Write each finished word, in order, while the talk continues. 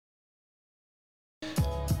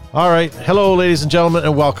All right. Hello, ladies and gentlemen,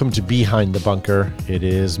 and welcome to Behind the Bunker. It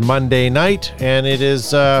is Monday night, and it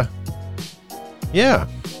is, we're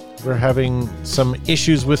having some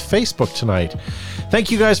issues with Facebook tonight.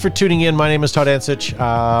 Thank you guys for tuning in. My name is Todd Ansich.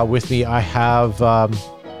 With me, I have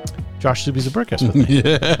Josh Zuby-Zaburkas with me.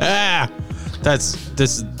 Yeah, that's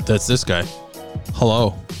this guy.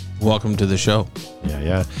 Hello, welcome to the show.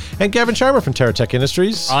 Yeah. And Gavin Sharma from TerraTech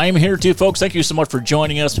Industries. I'm here too, folks. Thank you so much for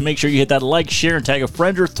joining us. Make sure you hit that like, share, and tag a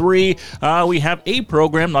friend or three. We have a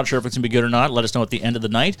program. Not sure if it's going to be good or not. Let us know at the end of the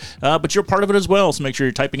night. But you're part of it as well, so make sure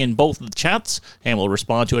you're typing in both of the chats, and we'll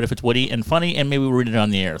respond to it if it's witty and funny, and maybe we'll read it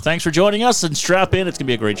on the air. Thanks for joining us, and strap in. It's going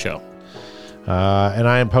to be a great show. And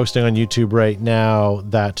I am posting on YouTube right now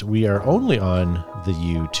that we are only on the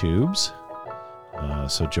YouTubes.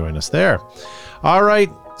 So join us there. All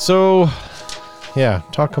right. So... yeah,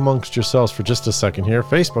 talk amongst yourselves for just a second here.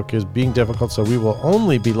 Facebook is being difficult, so we will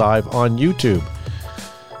only be live on YouTube.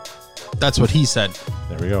 That's what he said.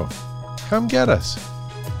 There we go. Come get us.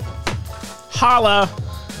 Holla!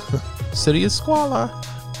 City of Squala.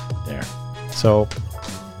 There. So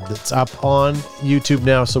it's up on YouTube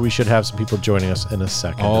now, so we should have some people joining us in a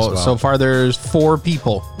second as well. So far there's 4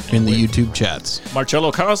 people in the YouTube chats.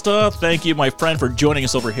 Marcello Costa, thank you, my friend, for joining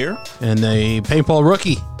us over here. And the Paintball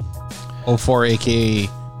Rookie. 04 aka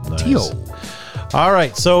Nice. Tio. All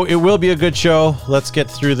right, so it will be a good show. Let's get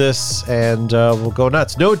through this, and we'll go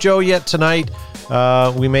nuts. No Joe yet tonight.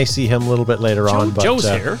 We may see him a little bit later on. But, Joe's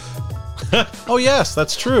here. Oh, yes,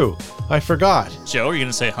 that's true. I forgot. Joe, are you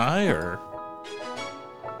going to say hi, or...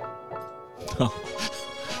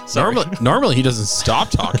 Oh. Sorry. Normally he doesn't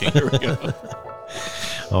stop talking. Here we go.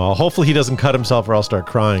 Oh, hopefully he doesn't cut himself or I'll start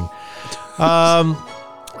crying.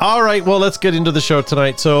 All right, well, let's get into the show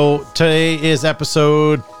tonight. So today is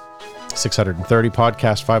episode 630,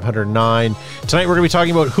 podcast 509. Tonight we're going to be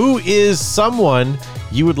talking about who is someone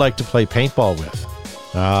you would like to play paintball with.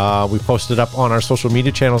 We posted up on our social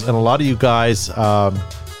media channels, and a lot of you guys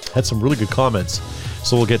had some really good comments.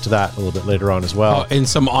 So we'll get to that a little bit later on as well. And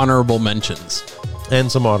some honorable mentions.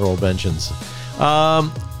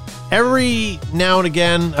 Every now and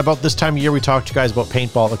again, about this time of year, we talk to you guys about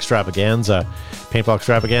Paintball Extravaganza. Paintball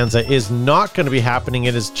Extravaganza is not going to be happening.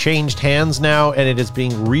 It has changed hands now, and it is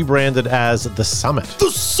being rebranded as The Summit. The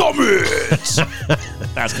Summit!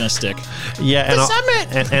 That's going to stick. Yeah, The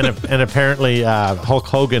Summit! And apparently Hulk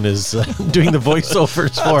Hogan is doing the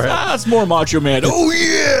voiceovers for it. That's more Macho Man. Oh,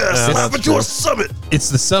 yes! What happened to a Summit? It's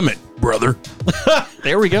The Summit, brother.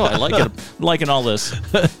 There we go. I like it. I'm liking all this.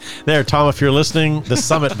 There, Tom, if you're listening, The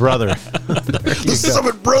Summit Brother. The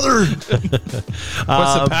Summit, brother!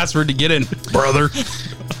 What's the password to get in, brother?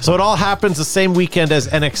 So it all happens the same weekend as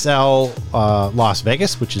NXL Las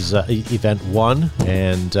Vegas, which is event 1,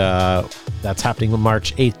 and that's happening on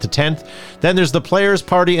March 8th to 10th. Then there's the Players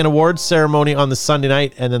Party and Awards Ceremony on the Sunday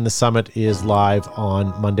night, and then the Summit is live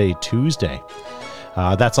on Monday, Tuesday.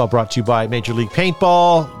 That's all brought to you by Major League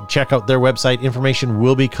Paintball. Check out their website. Information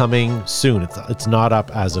will be coming soon. It's not up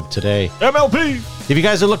as of today. MLP! If you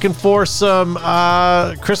guys are looking for some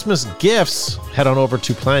Christmas gifts, head on over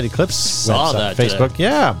to Planet Eclipse Saw website, that Facebook. today.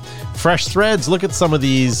 Yeah. Fresh Threads. Look at some of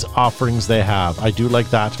these offerings they have. I do like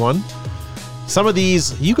that one. Some of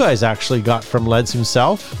these you guys actually got from Leds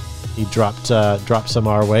himself. He dropped some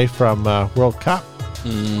our way from World Cup.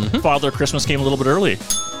 Mm-hmm. Father Christmas came a little bit early.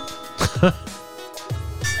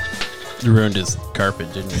 You ruined his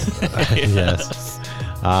carpet, didn't you? Yes.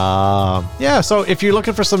 So if you're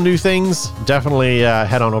looking for some new things, definitely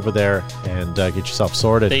head on over there and get yourself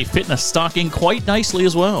sorted. They fit in a stocking quite nicely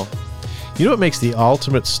as well. You know what makes the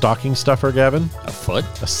ultimate stocking stuffer, Gavin? A foot?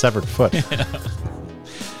 A severed foot.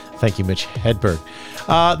 Thank you, Mitch Hedberg.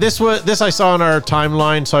 This I saw on our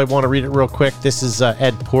timeline, so I want to read it real quick. This is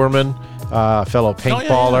Ed Poorman, fellow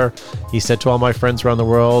paintballer. Yeah. He said, to all my friends around the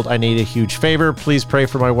world, I need a huge favor. Please pray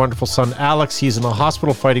for my wonderful son, Alex. He's in the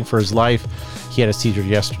hospital fighting for his life. He had a seizure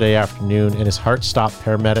yesterday afternoon, and his heart stopped.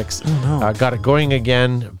 Paramedics got it going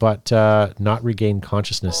again, but not regained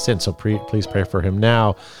consciousness since. So please pray for him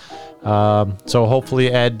now. So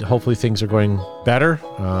hopefully, Ed, things are going better.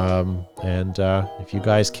 And if you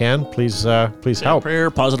guys can, please help.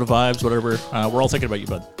 Prayer, positive vibes, whatever. We're all thinking about you,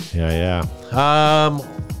 bud. Yeah.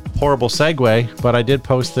 Horrible segue, but I did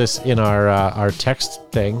post this in our text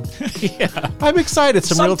thing. Yeah. I'm excited.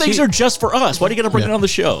 Some things are just for us. Why do you got to bring it on the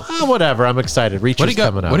show? Whatever. I'm excited. Reacher's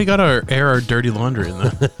coming up. What do you got to air our dirty laundry in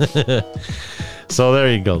there? So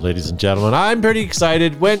there you go, ladies and gentlemen. I'm pretty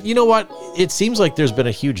excited. You know what? It seems like there's been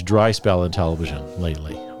a huge dry spell in television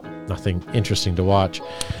lately. Nothing interesting to watch.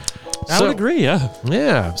 I would agree, yeah.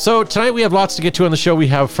 Yeah. So tonight we have lots to get to on the show. We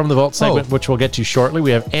have From the Vault segment, which we'll get to shortly.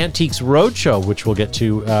 We have Antiques Roadshow, which we'll get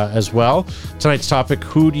to as well. Tonight's topic,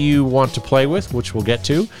 who do you want to play with, which we'll get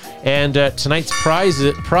to. And tonight's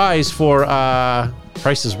prize for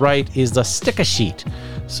Price is Right is the sticker sheet.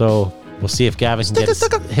 So we'll see if Gavin can get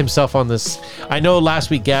himself on this. I know last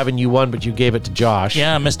week, Gavin, you won, but you gave it to Josh.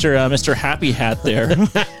 Yeah, Mr. Happy Hat there.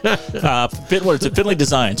 What is it? Finley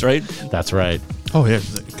Designs, right? That's right. Oh, yeah.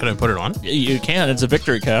 Can I put it on? You can. It's a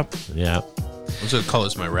victory cap. Yeah. What's it called?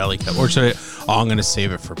 It's my rally cap. Or should I? Oh, I'm going to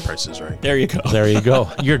save it for Prices Right. There you go. There you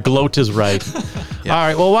go. Your gloat is right. Yeah. All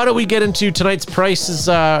right. Well, why don't we get into tonight's Prices,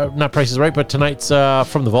 not Prices Right, but tonight's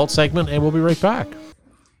From the Vault segment, and we'll be right back.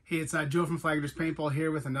 Hey, it's Joe from Flaggers Paintball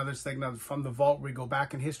here with another segment of From the Vault, where we go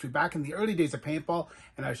back in history, back in the early days of paintball,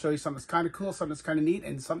 and I show you something that's kind of cool, something that's kind of neat,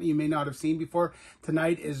 and something you may not have seen before.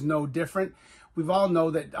 Tonight is no different. We all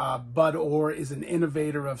know that Bud Orr is an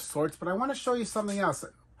innovator of sorts, but I want to show you something else.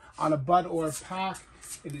 On a Bud Orr pack,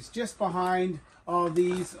 it is just behind all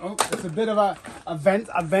these. Oh, it's a bit of a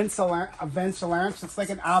Ventilanche. It's like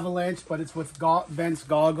an avalanche, but it's with Vents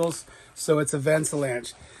goggles, so it's a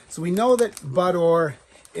Ventilanche. So we know that Bud Orr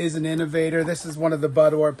is an innovator. This is one of the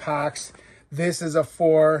Bud Orr packs. This is a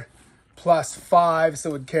 4+5, so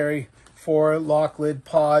it would carry 4 lock lid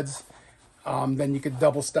pods. Then you could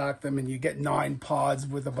double stack them and you get 9 pods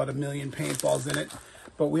with about 1 million paintballs in it.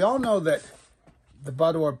 But we all know that the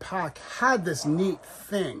Bud Orr pack had this neat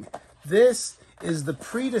thing. This is the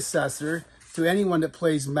predecessor to anyone that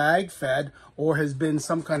plays MagFed or has been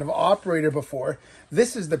some kind of operator before.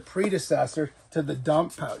 This is the predecessor to the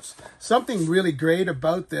dump pouch. Something really great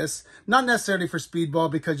about this, not necessarily for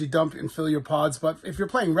speedball because you dump and fill your pods, but if you're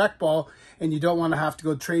playing rec ball and you don't want to have to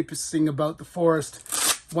go traipsing about the forest,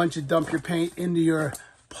 once you dump your paint into your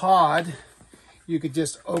pod, you could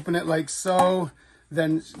just open it like so,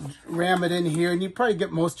 then ram it in here, and you probably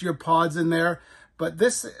get most of your pods in there. But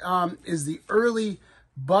this is the early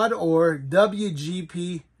Bud Orr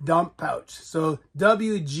WGP dump pouch. So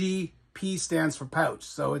WGP stands for pouch.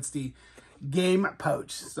 So it's the game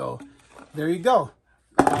pouch. So there you go.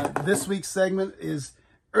 This week's segment is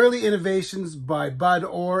Early Innovations by Bud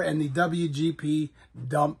Orr and the WGP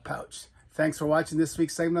dump pouch. Thanks for watching this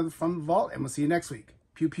week's segment From the Vault, and we'll see you next week.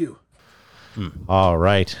 Pew pew. All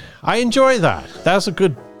right. I enjoy that. That's a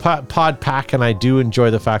good pod pack, and I do enjoy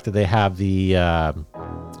the fact that they have the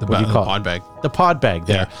pod bag. The pod bag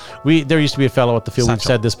there. Yeah. There used to be a fellow at the field, we've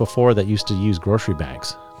said this before, that used to use grocery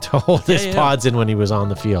bags to hold his pods in when he was on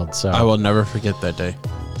the field. So I will never forget that day.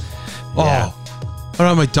 Yeah. Oh, I don't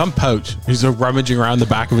have my dump pouch. He's rummaging around the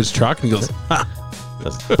back of his truck, and he goes,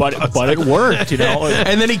 but it worked, you know.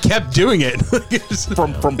 And then he kept doing it.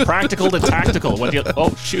 from practical to tactical. Went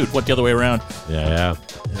the other way around. Yeah.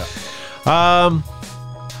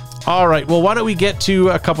 All right. Well, why don't we get to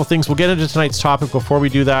a couple things? We'll get into tonight's topic. Before we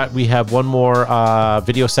do that, we have one more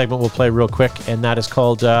video segment we'll play real quick, and that is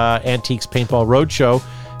called Antiques Paintball Roadshow.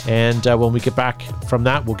 And when we get back from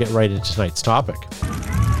that, we'll get right into tonight's topic.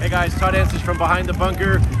 Hey guys, Todd Ansich from Behind the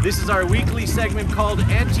Bunker. This is our weekly segment called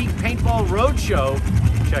Antique Paintball Roadshow.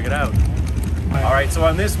 Check it out. All right, so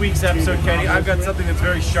on this week's episode, Kenny, I've got something that's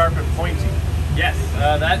very sharp and pointy. Yes,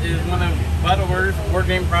 that is one of Bud Orr's War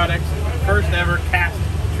Game Products' first ever cast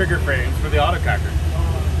trigger frames for the autococker.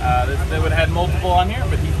 They would have had multiple on here,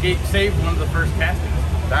 but he saved one of the first castings.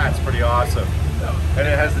 That's pretty awesome. And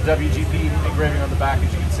it has the WGP engraving on the back,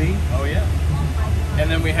 as you can see. Oh yeah. And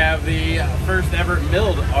then we have the first ever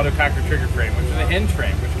milled autococker trigger frame, which is a hinge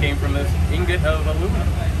frame, which came from this ingot of aluminum.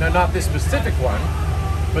 Now, not this specific one,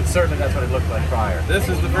 but certainly that's what it looked like prior. This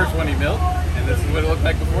is the first one he milled, and this is what it looked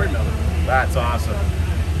like before he milled it. That's awesome.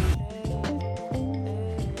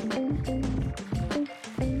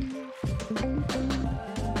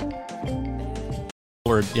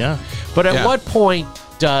 Yeah. But at what point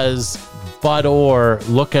does Bud Orr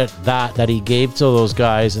look at that he gave to those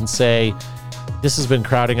guys and say, this has been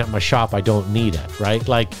crowding up my shop, I don't need it, right?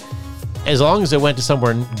 Like, as long as it went to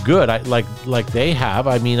somewhere good, like they have,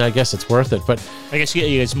 I mean, I guess it's worth it. But I guess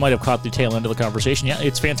you guys might have caught the tail end of the conversation. Yeah,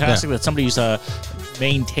 it's fantastic that somebody's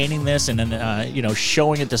maintaining this and then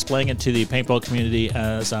showing it, displaying it to the paintball community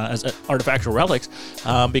as artifactual relics.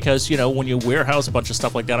 Because when you warehouse a bunch of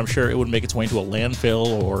stuff like that, I'm sure it would make its way into a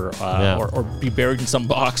landfill or be buried in some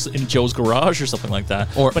box in Joe's garage or something like that.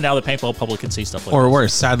 But now the paintball public can see stuff like that. Or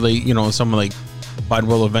worse, sadly, someone like Bud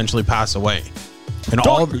will eventually pass away. And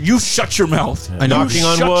you shut your mouth. I know. Knocking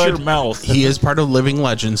on wood. Shut your mouth. He is part of Living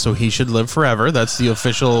Legends, so he should live forever. That's the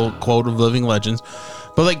official quote of Living Legends.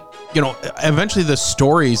 But eventually the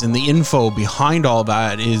stories and the info behind all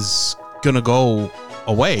that is gonna go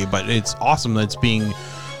away. But it's awesome that it's being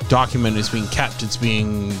document is being kept. It's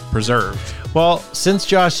being preserved. Well, since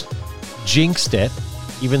Josh jinxed it,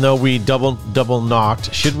 even though we double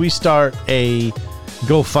knocked, should we start a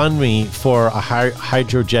GoFundMe for a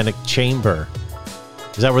hydrogenic chamber?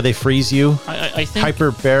 Is that where they freeze you? I think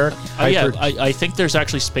hyperbaric. I think there's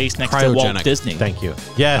actually space next to Walt Cryogenic. Disney. Thank you.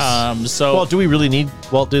 Yes. So Well, do we really need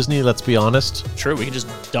Walt Disney? Let's be honest. sure, we can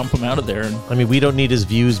just dump him out of there. And I mean, we don't need his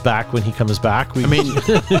views back when he comes back. I mean,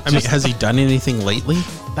 has he done anything lately?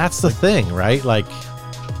 That's the thing, right? Like,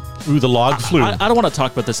 ooh, the log flew. I don't want to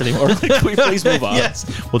talk about this anymore. Can we please move on? Yes.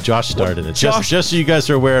 Well, Josh started it. Josh- Just so you guys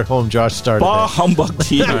are aware at home, Josh started Bah it. humbug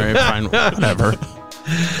to you. All right, fine, whatever.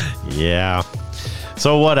 Yeah.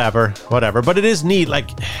 So whatever. But it is neat. Like,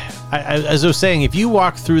 as I was saying, if you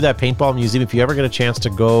walk through that paintball museum, if you ever get a chance to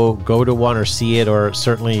go to one or see it, or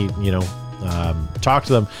certainly, talk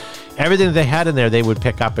to them, everything that they had in there, they would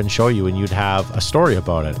pick up and show you, and you'd have a story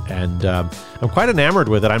about it. And I'm quite enamored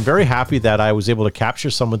with it. I'm very happy that I was able to capture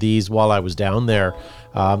some of these while I was down there.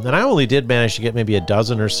 And I only did manage to get maybe a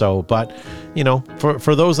dozen or so, but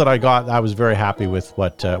for those that I got, I was very happy with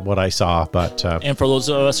what I saw. But And for those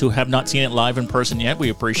of us who have not seen it live in person yet, we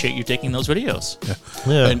appreciate you taking those videos.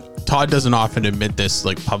 yeah. And Todd doesn't often admit this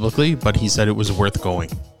like publicly, but he said it was worth going.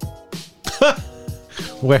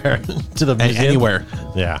 Where? To the museum? Anywhere.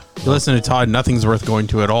 Yeah. You listen to Todd, nothing's worth going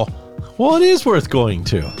to at all. Well, it is worth going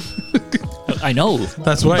to. I know.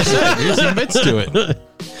 That's what I said. He admits to it.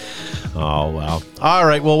 Oh, well. All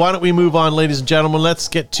right. Well, why don't we move on, ladies and gentlemen? Let's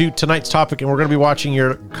get to tonight's topic, and we're going to be watching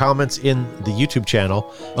your comments in the YouTube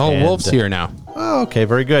channel. Oh, And, Wolf's here now. Oh, okay.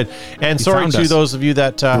 Very good. And He sorry found to us. those of you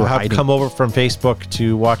that were have hiding. come over from Facebook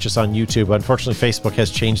to watch us on YouTube. Unfortunately, Facebook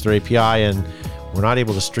has changed their API, and we're not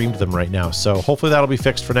able to stream to them right now. So hopefully that'll be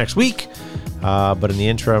fixed for next week. But in the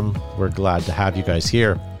interim, we're glad to have you guys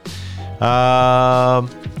here.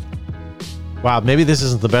 Wow, maybe this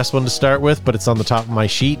isn't the best one to start with, but it's on the top of my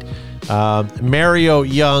sheet. Mario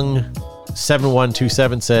Young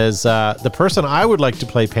 7127 says, the person I would like to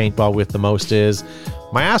play paintball with the most is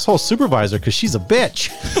my asshole supervisor, because she's a bitch.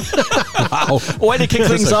 Wow. Way to kick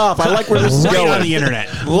things off. I like where this is Right going. on the internet.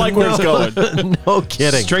 I like where it's going. No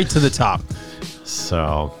kidding. Straight to the top.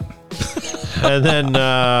 So, and then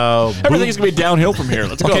Everything's going to be downhill from here.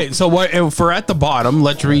 Let's go. Okay, so if we're at the bottom,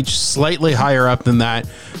 let's reach slightly higher up than that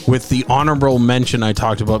with the honorable mention I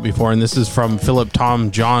talked about before. And this is from Philip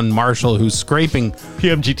Tom John Marshall, who's scraping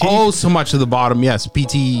PMGT. oh so much of the bottom. Yes,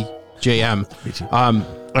 PTJM.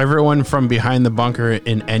 Everyone from behind the bunker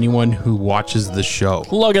and anyone who watches the show.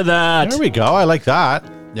 Look at that. There we go. I like that.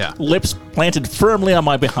 Yeah. Lips planted firmly on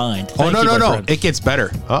my behind. Oh, Thank no, you, no, my no. friend. It gets better.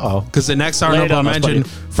 Uh-oh. Because the next Lay it honorable on us, mention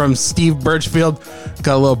buddy. from Steve Birchfield,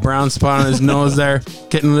 got a little brown spot on his nose there,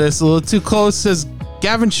 getting this a little too close, says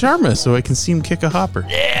Gavin Sharma, so I can see him kick a hopper.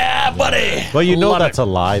 Yeah, buddy. Well, you know Love that's a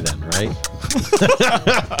lie then, right?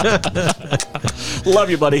 Love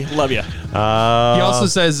you, buddy. Love you. He also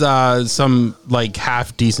says some like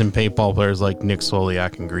half decent paintball players like Nick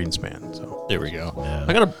Soliak and Greenspan. So There we go.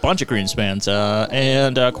 I got a bunch of Greenspans.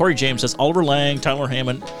 And Corey James says Oliver Lang, Tyler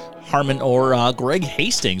Harmon, or Greg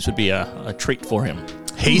Hastings would be a treat for him.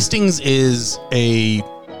 Hastings is a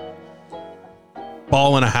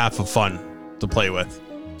ball and a half of fun to play with.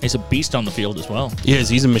 He's a beast on the field as well. He is.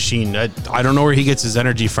 He's a machine. I don't know where he gets his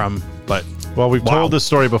energy from, but Well, we've Wow. told this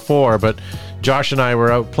story before, but Josh and I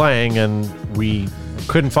were out playing and we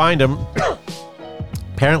couldn't find him.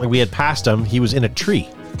 Apparently, we had passed him. He was in a tree.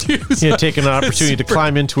 He had taken an opportunity to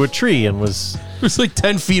climb into a tree and was... It was like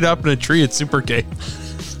 10 feet up in a tree at Super K.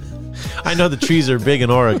 I know the trees are big in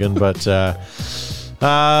Oregon, but...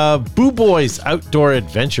 Boo Boys Outdoor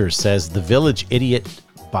Adventures says the village idiot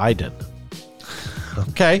Biden.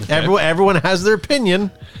 Okay. Everyone has their opinion.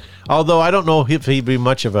 Although I don't know if he'd be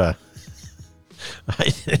much of a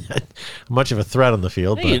threat on the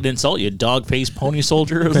field. Hey, an insult, you dog-faced pony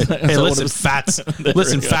soldier. Hey, listen, fats.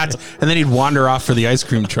 Listen, fats. And then he'd wander off for the ice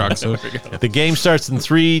cream truck. So The game starts in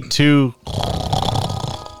 3, 2.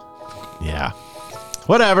 Yeah.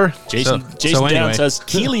 Whatever. Jason so Down anyway. says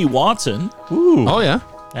Keely Watson. Oh, yeah.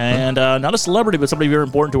 And not a celebrity, but somebody very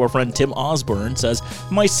important to our friend Tim Osborne says,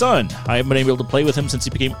 my son. I haven't been able to play with him since he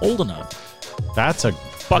became old enough. That's a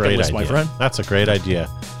Bucket great list, idea. my friend. That's a great idea.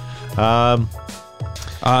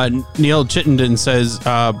 Neil Chittenden says,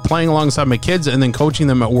 playing alongside my kids and then coaching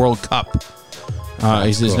them at World Cup.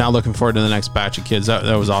 He's now looking forward to the next batch of kids.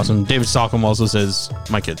 That was awesome. David Stockholm also says,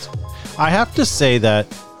 my kids. I have to say that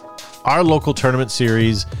our local tournament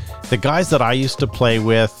series, the guys that I used to play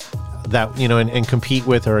with, that and compete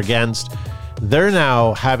with or against, they're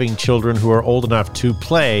now having children who are old enough to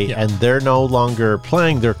play, and they're no longer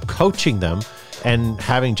playing, they're coaching them. and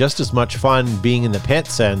having just as much fun being in the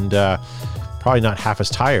pits and probably not half as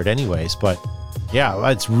tired anyways. But yeah,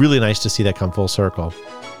 it's really nice to see that come full circle.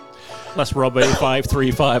 Less Rubbe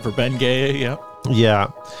 535 or Ben Gay. Yeah.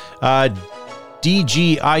 Yeah.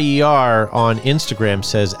 DGIER on Instagram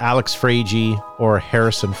says Alex Fragi or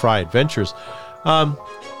Harrison Fry Adventures.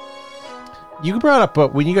 You brought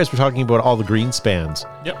up when you guys were talking about all the Greenspans.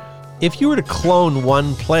 Yep. If you were to clone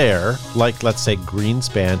one player, like let's say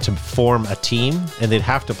Greenspan, to form a team, and they'd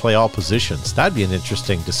have to play all positions, that'd be an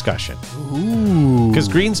interesting discussion. Ooh. Because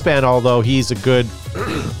Greenspan, although he's a good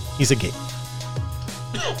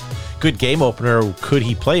game opener, could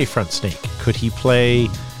he play front snake? Could he play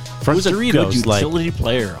front Who's a Doritos? good utility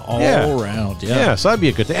player all around. Yeah, so that'd be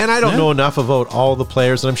a good thing. And I don't know enough about all the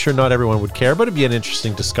players, and I'm sure not everyone would care, but it'd be an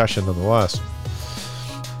interesting discussion nonetheless.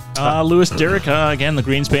 Lewis Derrick, again, the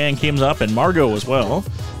Greenspan came up, and Margot as well.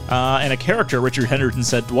 And a character, Richard Henderson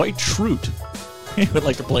said, Dwight Schrute. He would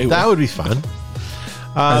like to play with. That would be fun.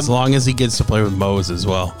 As long as he gets to play with Mose as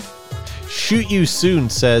well. Shoot You Soon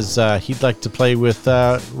says he'd like to play with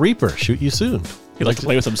Reaper. Shoot You Soon. He'd like to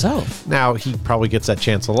play with himself. Now, he probably gets that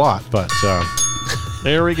chance a lot, but...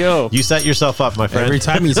 there we go. You set yourself up, my friend. Every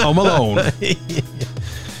time he's home alone.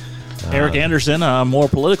 Eric Anderson, more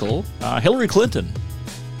political. Hillary Clinton.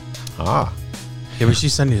 Ah. Yeah, but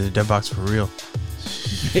she's sending you the dead box for real.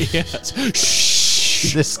 Yes.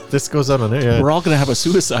 Shh. This goes out on air. We're all going to have a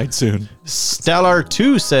suicide soon. Stellar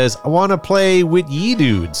 2 says, I want to play with ye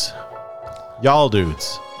dudes. Y'all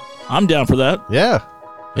dudes. I'm down for that. Yeah.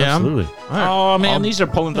 Yeah, absolutely. Oh, man, these are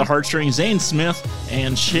pulling the heartstrings. Zane Smith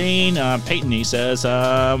and Shane Payton, he says,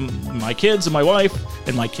 my kids and my wife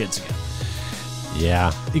and my kids again. Yeah.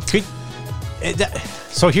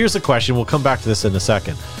 So here's the question. We'll come back to this in a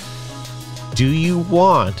second. Do you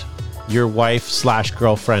want your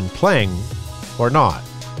wife/girlfriend playing or not?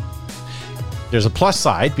 There's a plus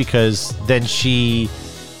side because then she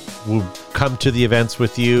will come to the events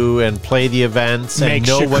with you and play the events and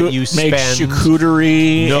know what you spend. Make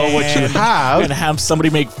charcuterie. Know what you have. And have somebody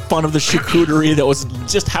make fun of the charcuterie that was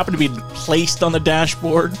just happened to be placed on the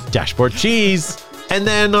dashboard. Dashboard cheese. And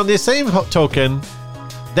then on the same token,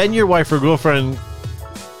 then your wife or girlfriend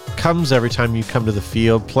comes every time you come to the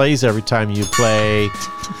field, plays every time you play. Do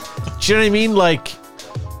you know what I mean? Like,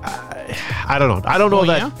 I don't know. I don't know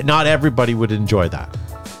that not everybody would enjoy that.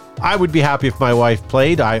 I would be happy if my wife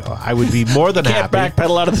played. I would be more than happy. Can't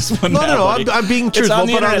backpedal out of this one. No. I'm being truthful,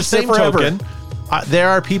 but on the same token, there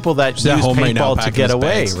are people that use paintball to get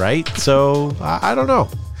away, right? So I don't know.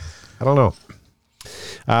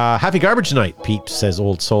 Happy garbage night, Pete says.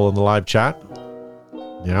 Old soul in the live chat.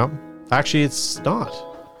 Yeah, actually, it's not.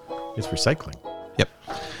 It's recycling. Yep.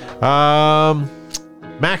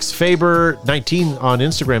 Max Faber 19 on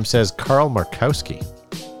Instagram says Carl Markowski.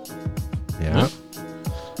 Yeah.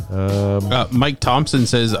 Mike Thompson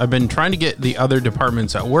says, I've been trying to get the other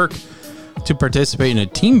departments at work to participate in a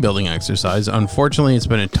team building exercise. Unfortunately, it's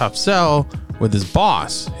been a tough sell with his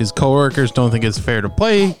boss. His coworkers don't think it's fair to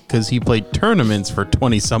play because he played tournaments for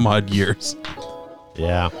 20 some odd years.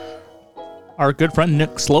 Yeah. Our good friend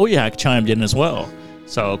Nick Slowiak chimed in as well.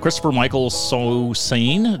 So Christopher Michael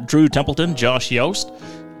Sosane, Drew Templeton, Josh Yost,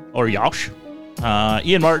 or Yosh,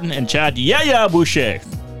 Ian Martin, and Chad Boucher.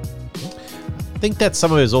 I think that's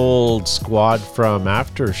some of his old squad from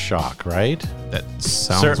Aftershock, right? That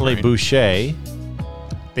sounds certainly right. Boucher.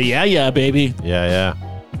 The baby. Yeah.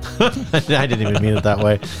 I didn't even mean it that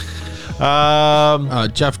way.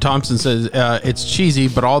 Jeff Thompson says, it's cheesy,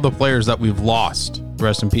 but all the players that we've lost.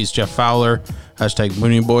 Rest in peace, Jeff Fowler.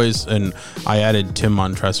 #Mooney Boys. And I added Tim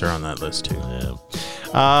Montresor on that list, too. Yeah.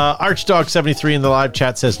 Archdog73 in the live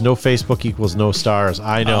chat says, no Facebook equals no stars.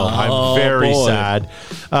 I know. I'm very sad.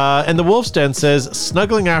 And the Wolf's Den says,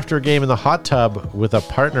 snuggling after a game in the hot tub with a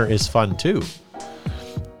partner is fun, too.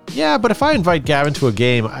 Yeah, but if I invite Gavin to a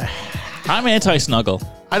game... I'm anti-snuggle.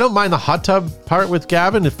 I don't mind the hot tub part with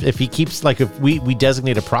Gavin if he keeps, like, if we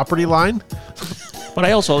designate a property line. But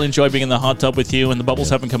I also enjoy being in the hot tub with you and the bubbles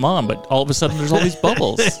haven't come on, but all of a sudden there's all these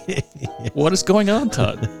bubbles. What is going on,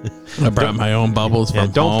 Todd? I brought my own bubbles from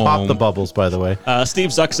don't home. pop the bubbles, by the way.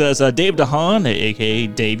 Steve Zuck says, Dave DeHaan, a.k.a.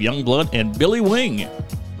 Dave Youngblood, and Billy Wing.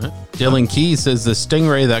 Dylan Key says, the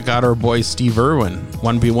stingray that got our boy Steve Irwin.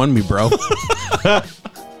 1v1 me, bro.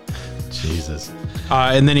 Jesus.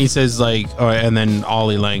 And then he says, and then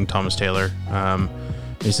Ollie Lang, Thomas Taylor.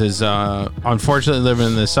 He says, unfortunately,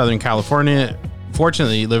 living in Southern California,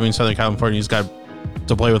 he's got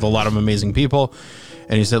to play with a lot of amazing people.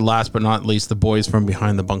 And he said, last but not least, the boys from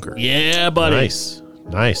behind the bunker. Yeah, buddy.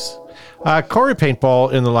 Nice. Corey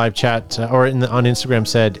Paintball in the live chat on Instagram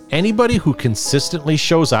said, anybody who consistently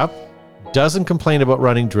shows up, doesn't complain about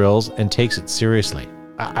running drills, and takes it seriously.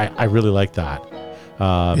 I really like that.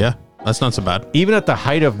 Yeah, that's not so bad. Even at the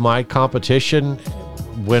height of my competition,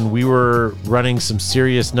 when we were running some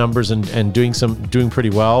serious numbers and doing pretty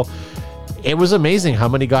well, it was amazing how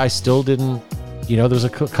many guys still didn't. There's a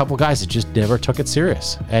couple guys that just never took it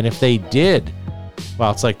serious, and if they did,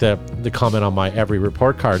 well, it's like the comment on my every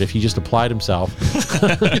report card. If he just applied himself.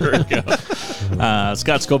 There we go.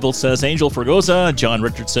 Scott Scoville says Angel Fergosa, John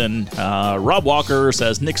Richardson, Rob Walker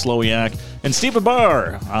says Nick Slowiak, and Stephen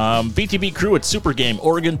Barr, BTB crew at Super Game,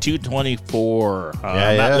 Oregon 224.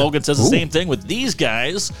 Matt Logan says the same thing with these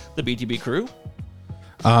guys, the BTB crew.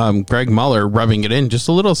 Greg Muller, rubbing it in just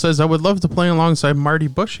a little, says, I would love to play alongside Marty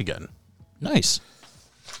Bush again. Nice.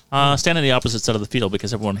 Stand on the opposite side of the field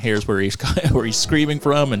because everyone hears where he's screaming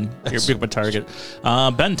from, and you're big of a target.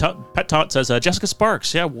 Pet Tot says Jessica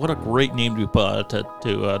Sparks. Yeah, what a great name to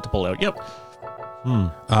pull out. Yep.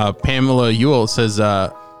 Pamela Ewell says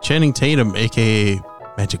Channing Tatum, aka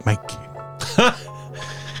Magic Mike.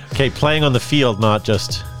 Okay, playing on the field, not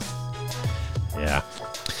just. Yeah.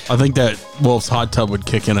 I think that Wolf's hot tub would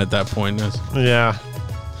kick in at that point. Yeah.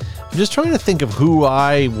 I'm just trying to think of who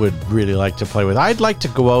I would really like to play with. I'd like to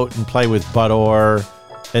go out and play with Bud Orr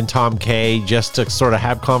and Tom Kay just to sort of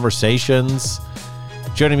have conversations. Do you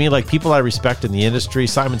know what I mean? Like people I respect in the industry.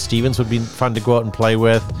 Simon Stevens would be fun to go out and play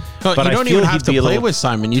with. No, but you don't even have to play with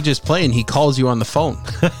Simon. You just play and he calls you on the phone.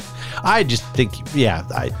 I just think, yeah.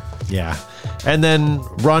 And then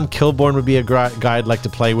Ron Kilborn would be a guy I'd like to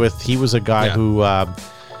play with. He was a guy who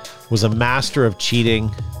was a master of cheating.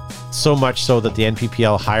 So much so that the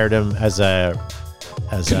NPPL hired him as a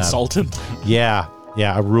consultant. A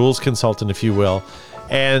rules consultant, if you will.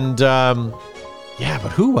 And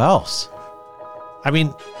but who else? I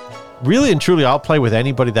mean, really and truly, I'll play with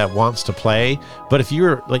anybody that wants to play. But if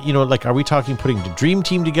you're like, are we talking putting the dream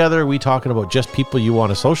team together? Are we talking about just people you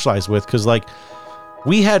want to socialize with? Because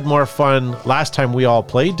we had more fun last time we all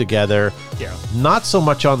played together. Yeah. Not so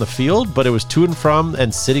much on the field, but it was to and from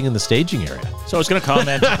and sitting in the staging area. So I was going to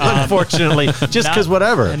comment. Unfortunately, just because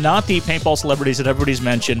whatever. And not the paintball celebrities that everybody's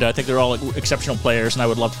mentioned. I think they're all exceptional players, and I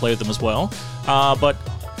would love to play with them as well. But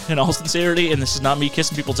in all sincerity, and this is not me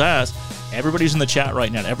kissing people's ass, everybody's in the chat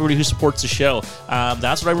right now. Everybody who supports the show.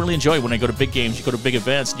 That's what I really enjoy when I go to big games. You go to big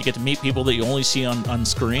events, and you get to meet people that you only see on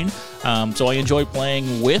screen. So I enjoy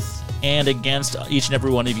playing with and against each and every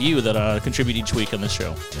one of you that contribute each week on this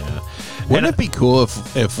show. Yeah. Wouldn't it be cool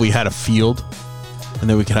if we had a field and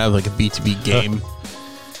then we could have like a B2B game?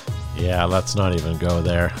 Yeah, let's not even go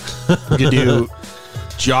there. We could do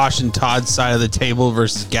Josh and Todd's side of the table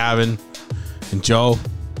versus Gavin and Joe.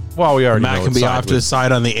 Well, we already Matt know can be off to the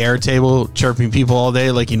side on the air table, chirping people all day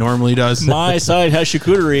like he normally does. My side has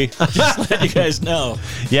charcuterie. Just let you guys know.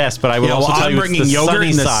 Yes, but I will also tell you it's the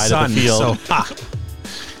sunny side of the field.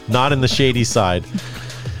 Not in the shady side.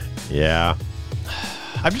 Yeah.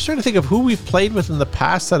 I'm just trying to think of who we've played with in the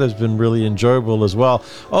past that has been really enjoyable as well.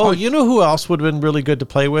 Oh, you know who else would have been really good to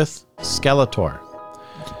play with? Skeletor.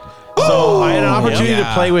 So I had an opportunity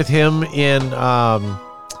to play with him in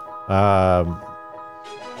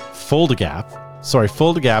Fulda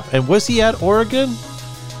Gap. And was he at Oregon?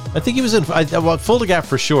 I think he was in Fulda Gap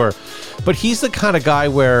for sure. But he's the kind of guy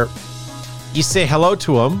where you say hello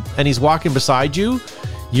to him and he's walking beside you.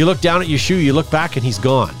 You look down at your shoe, you look back, and he's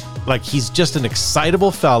gone. Like, he's just an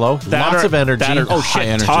excitable fellow, lots of energy. Oh,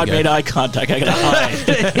 shit, Todd made eye contact. I gotta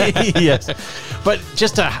hide. Yes. But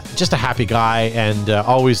just a happy guy and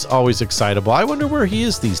always excitable. I wonder where he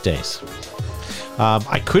is these days.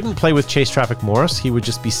 I couldn't play with Chase Traffic Morris. He would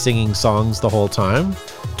just be singing songs the whole time.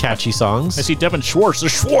 Catchy songs. I see Devin Schwartz, the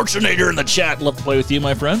Schwarzenegger in the chat. Love to play with you,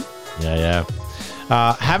 my friend. Yeah.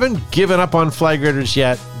 Haven't given up on flag raiders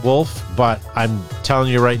yet, Wolf, but I'm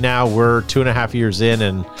telling you right now, we're 2.5 years in,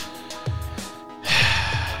 and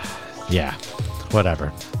yeah,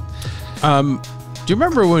 whatever. Do you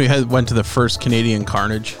remember when we went to the first Canadian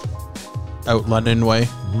Carnage out London way?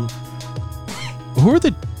 Mm-hmm. Who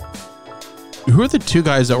are the two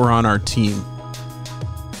guys that were on our team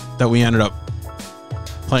that we ended up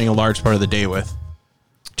playing a large part of the day with,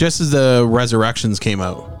 just as the Resurrections came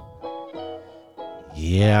out?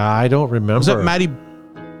 Yeah, I don't remember. Was it Maddie?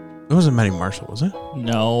 It wasn't Maddie Marshall, was it?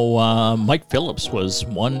 No, Mike Phillips was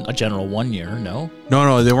a general 1 year. No,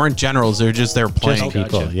 they weren't generals. They were just there playing. Just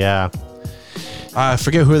people, gotcha. Yeah. I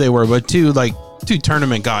forget who they were, but two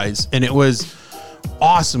tournament guys, and it was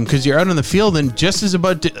awesome because you're out on the field and just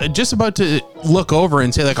about to look over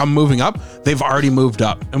and say like I'm moving up. They've already moved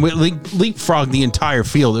up, and we leapfrogged the entire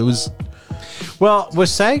field. It was. Well, with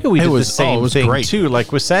Saga, we did the same thing too.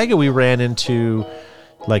 Like with Saga, we ran into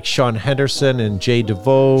like Sean Henderson and Jay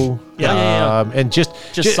DeVoe. Yeah. And just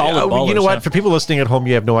solid ballers, you know what? yeah. For people listening at home,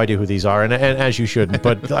 you have no idea who these are, and as you shouldn't.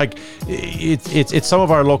 But like, it's some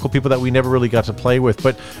of our local people that we never really got to play with.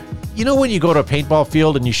 But you know, when you go to a paintball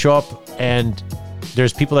field and you show up and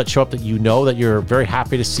there's people that show up that you know that you're very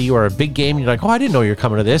happy to see, or a big game, you're like, oh, I didn't know you're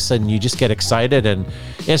coming to this, and you just get excited. And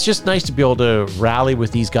it's just nice to be able to rally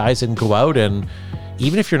with these guys and go out, and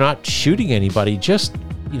even if you're not shooting anybody, just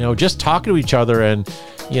talking to each other, and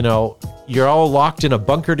you're all locked in a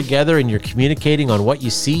bunker together and you're communicating on what you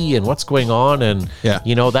see and what's going on, and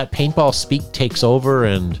that paintball speak takes over.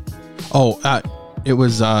 And it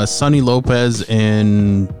was Sonny Lopez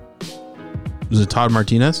and was it Todd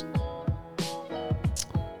Martinez?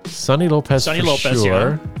 Sonny Lopez, Sonny for Lopez,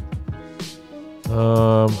 sure.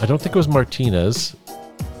 I don't think it was Martinez.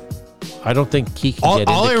 I don't think he can get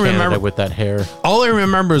into Canada with that hair. All I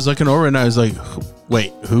remember is looking over and I was like,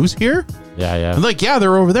 wait, who's here? Yeah. I'm like, yeah,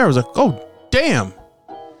 they're over there. I was like, oh, damn.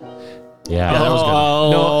 Yeah, that was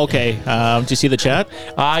good. No, okay. Do you see the chat?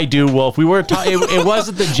 I do, Wolf. We were talking. It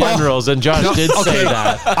wasn't the generals, and Josh did say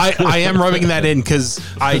that. I am rubbing that in because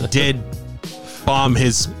I did bomb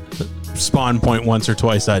his spawn point once or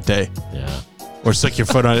twice that day. Yeah. Or stick your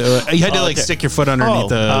foot on it. You had to stick your foot underneath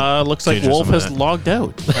the. Looks like Wolf has logged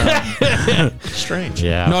out. Strange.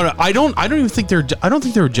 Yeah. No, I don't even think they're. I don't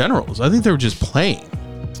think they were generals. I think they were just playing.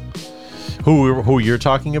 Who you're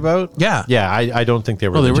talking about? Yeah. Yeah. I don't think they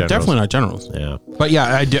were. Oh, they were generals. definitely not generals. Yeah. But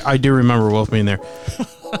yeah, I do remember Wolf being there.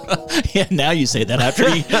 Yeah. Now you say that after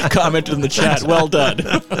he commented in the chat. Well done.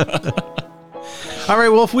 All right,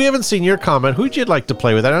 Wolf, we haven't seen your comment. Who'd you like to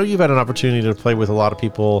play with? I know you've had an opportunity to play with a lot of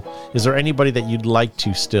people. Is there anybody that you'd like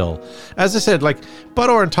to still? As I said, like,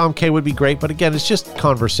 Budor and Tom K would be great, but again, it's just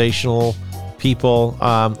conversational people.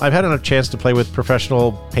 I've had a chance to play with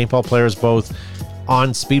professional paintball players, both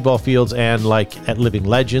on speedball fields and like at Living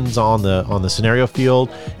Legends on the scenario field,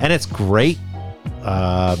 and it's great.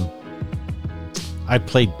 I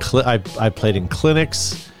played in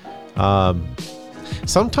clinics.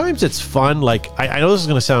 Sometimes it's fun. Like I know this is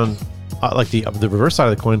going to sound like the reverse side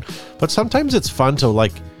of the coin, but sometimes it's fun to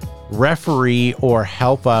like referee or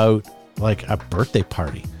help out like a birthday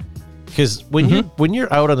party, because when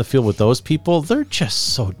you're out on the field with those people, they're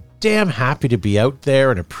just so damn happy to be out there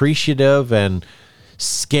and appreciative and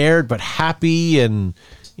scared but happy, and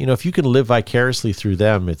if you can live vicariously through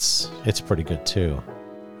them, it's pretty good too.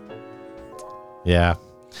 Yeah.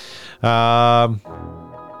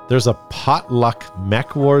 There's a potluck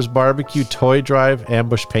Mech Wars barbecue toy drive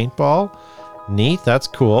ambush paintball. Neat, that's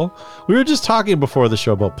cool. We were just talking before the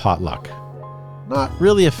show about potluck. Not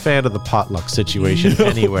really a fan of the potluck situation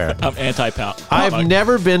anywhere. I'm anti-potluck. I've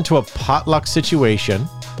never been to a potluck situation,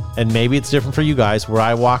 and maybe it's different for you guys, where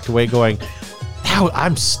I walked away going,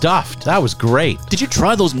 I'm stuffed. That was great. Did you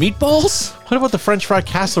try those meatballs? What about the French fry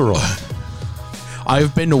casserole?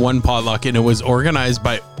 I've been to one potluck and it was organized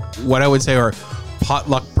by what I would say are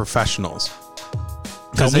potluck professionals.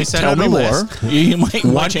 Tell me more. You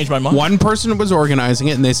might change my mind. One person was organizing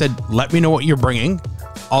it and they said, let me know what you're bringing.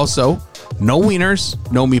 Also, no wieners,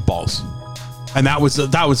 no meatballs. And that was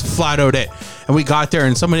flat out it. And we got there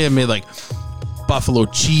and somebody had made like buffalo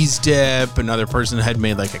cheese dip. Another person had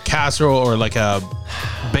made like a casserole or like a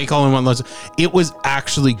bake all in one. It was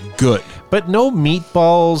actually good. But no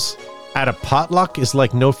meatballs at a potluck is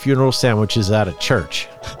like no funeral sandwiches at a church.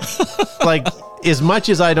 Like, as much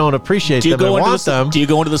as I don't appreciate them and want them. Do you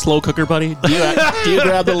go into the slow cooker, buddy? Do you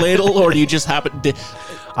grab the ladle, or do you just happen to...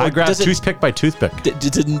 I grab toothpick by toothpick.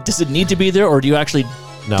 Does it need to be there, or do you actually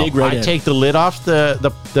dig right in? I take the lid off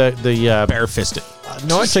the barefisted.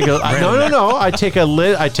 No, I take a no. I take the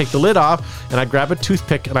lid off and I grab a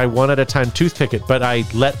toothpick and I one at a time toothpick it, but I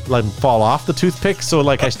let them fall off the toothpick, so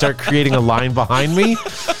like I start creating a line behind me.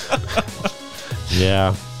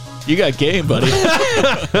 Yeah. You got game, buddy.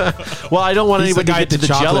 Well, I don't want anybody to get to the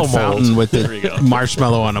Jello mold with the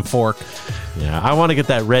marshmallow on a fork. Yeah, I want to get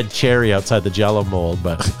that red cherry outside the Jello mold,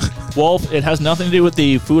 but Wolf, it has nothing to do with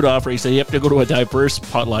the food offering. So you have to go to a diverse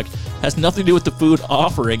potluck. It has nothing to do with the food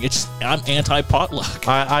offering. It's just, I'm anti-potluck.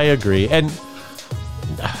 I agree, and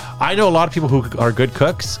I know a lot of people who are good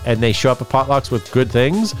cooks and they show up at potlucks with good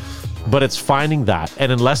things, but it's finding that,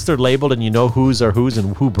 and unless they're labeled and you know whose are whose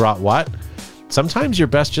and who brought what, sometimes you're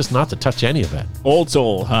best just not to touch any of it. Old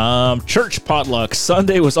soul. Church potluck.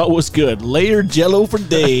 Sunday was always good. Layered Jello for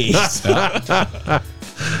days.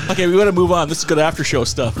 Okay, we got to move on. This is good after show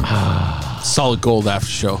stuff. Solid gold after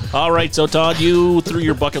show. All right, so Todd, you threw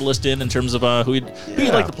your bucket list in terms of who you'd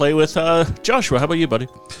like to play with. Joshua, how about you, buddy?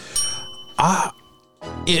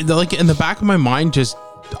 Like in the back of my mind, just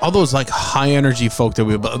all those like high energy folk that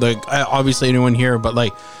we like. Obviously, anyone here, but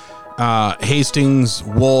like Hastings,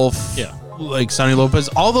 Wolf, like Sonny Lopez,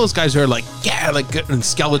 all those guys are like and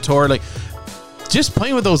Skeletor, like just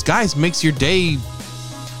playing with those guys makes your day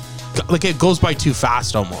like it goes by too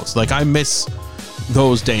fast almost. Like I miss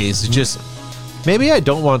those days. It just maybe I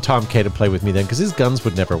don't want Tom K to play with me then because his guns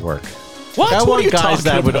would never work. What? I What are want you guys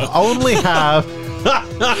that talking would about? only have.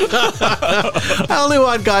 I only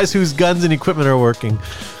want guys whose guns and equipment are working.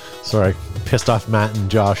 Sorry, pissed off Matt and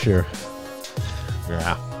Josh here.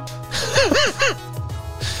 Yeah.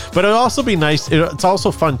 But it'd also be nice. It's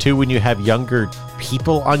also fun too when you have younger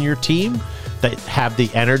people on your team that have the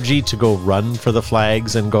energy to go run for the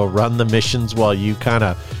flags and go run the missions while you kind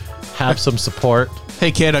of have some support.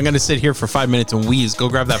 hey kid, I'm gonna sit here for 5 minutes and wheeze. Go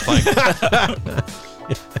grab that flag.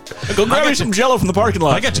 Go grab me some Jello from the parking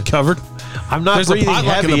lot. I got you covered. I'm not There's a breathing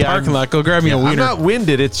potluck heavy. in the parking lot. Go grab me a I'm wiener. not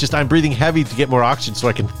winded. It's just I'm breathing heavy to get more oxygen so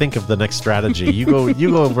I can think of the next strategy. You go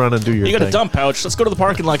run and do your You got thing. a dump pouch. Let's go to the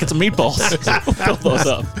parking lot. Get some meatballs. Fill those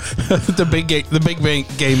up. the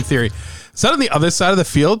big game theory. Is that on the other side of the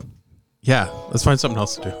field? Yeah, let's find something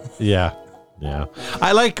else to do. Yeah.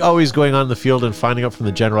 I like always going on the field and finding out from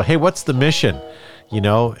the general, hey, what's the mission? You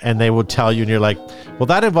know, and they would tell you, and you're like, well,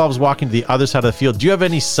 that involves walking to the other side of the field. Do you have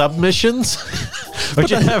any submissions? Or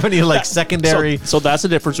do you have any like secondary? So that's the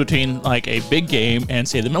difference between like a big game and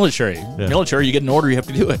say the military. Military, you get an order, you have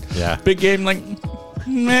to do it. Yeah. Big game, like,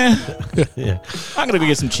 meh. Yeah. I'm gonna go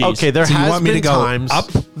get some cheese. Okay, there So you has want me been to go times up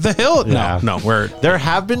the hill? Yeah. No, we're There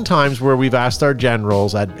have been times where we've asked our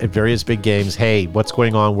generals at various big games, hey, what's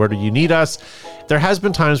going on? Where do you need us? There has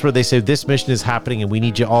been times where they say this mission is happening and we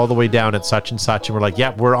need you all the way down at such and such. And we're like,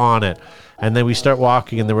 yep, we're on it. And then we start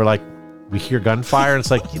walking and then we're like, we hear gunfire. And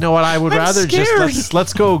it's like, you know what? I would rather scared. just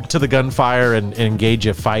let's go to the gunfire and engage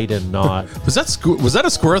a fight and not. was that a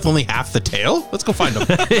squirrel with only half the tail? Let's go find him.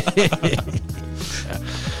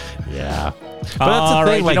 Yeah. But that's All the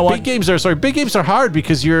right, thing. Like you know what? big games are hard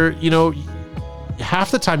because you're,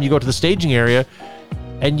 half the time you go to the staging area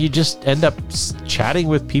and you just end up chatting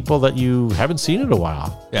with people that you haven't seen in a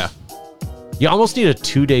while. Yeah. You almost need a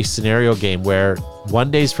 2-day scenario game where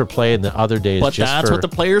one day's for play and the other day is But just that's for... what the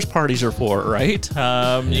players' parties are for, right?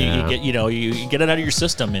 Yeah. You get it out of your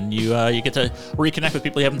system, and you get to reconnect with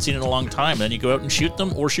people you haven't seen in a long time. And then you go out and shoot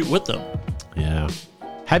them or shoot with them. Yeah.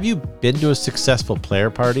 Have you been to a successful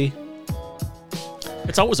player party?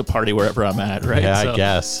 It's always a party wherever I'm at, right? Yeah,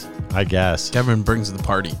 So- I guess. Kevin brings the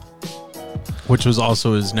party, which was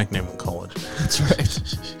also his nickname in college. That's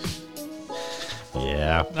right.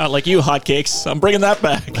 Yeah. Not like you, hotcakes. I'm bringing that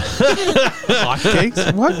back.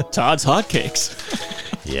 Hotcakes? What? Todd's hotcakes.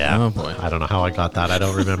 Yeah. Oh, boy. I don't know how I got that. I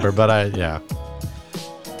don't remember, but yeah.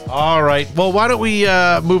 All right. Well, why don't we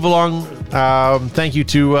move along? Thank you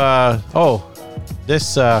to,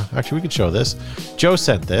 this, actually, we could show this. Joe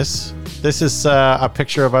sent this. This is a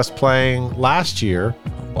picture of us playing last year.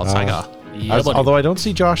 Well, I got. Yeah, buddy. Although I don't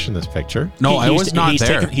see Josh in this picture. No, I was not he's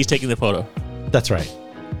there. He's taking the photo. That's right.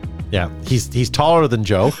 Yeah, he's taller than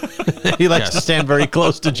Joe. He likes to stand very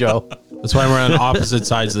close to Joe. That's why we're on opposite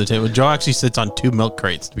sides of the table. Joe actually sits on 2 milk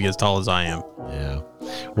crates to be as tall as I am. Yeah.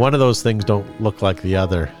 One of those things don't look like the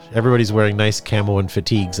other. Everybody's wearing nice camo and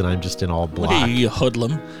fatigues, and I'm just in all Look black. at you,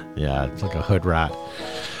 hoodlum. Yeah, it's like a hood rat.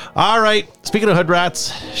 All right. Speaking of hood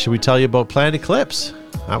rats, should we tell you about Planet Eclipse?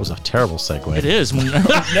 That was a terrible segue. It is. We're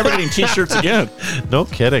never getting T-shirts again. No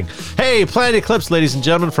kidding. Hey, Planet Eclipse, ladies and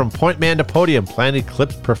gentlemen, from point man to podium. Planet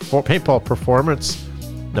Eclipse paintball performance.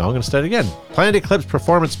 No, I'm going to start again. Planet Eclipse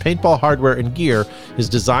performance paintball hardware and gear is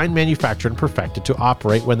designed, manufactured, and perfected to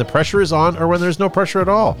operate when the pressure is on or when there's no pressure at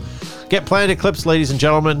all. Get Planet Eclipse, ladies and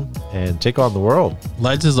gentlemen, and take on the world.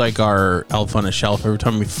 Leds is like our elf on a shelf. Every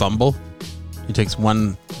time we fumble, he takes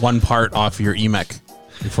one part off your EMEC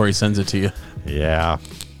before he sends it to you. Yeah.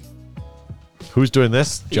 Who's doing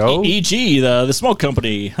this? Joe? EG, the smoke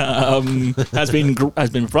company, has been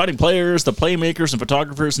providing players, the playmakers, and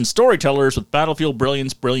photographers and storytellers with battlefield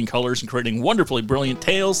brilliance, brilliant colors, and creating wonderfully brilliant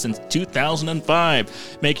tales since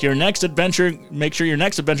 2005. Make sure your next adventure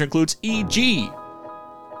includes EG.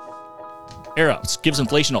 Air Ups gives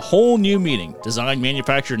inflation a whole new meaning. Designed,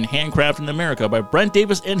 manufactured, and handcrafted in America by Brent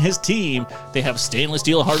Davis and his team, they have stainless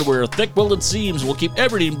steel hardware, thick welded seams, will keep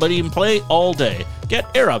everybody in play all day. Get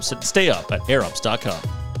Air Ups and stay up at airups.com.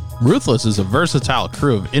 Ruthless is a versatile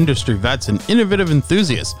crew of industry vets and innovative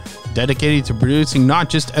enthusiasts dedicated to producing not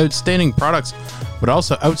just outstanding products, but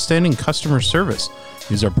also outstanding customer service.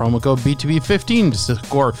 Use our promo code BTB15 to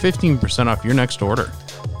score 15% off your next order.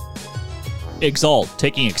 Exalt,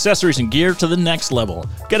 taking accessories and gear to the next level.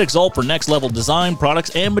 Get Exalt for next level design,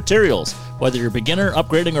 products, and materials. Whether you're a beginner,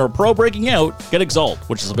 upgrading, or a pro breaking out, get Exalt,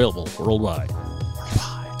 which is available worldwide.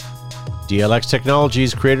 DLX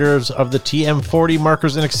Technologies, creators of the TM40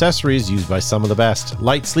 markers and accessories used by some of the best.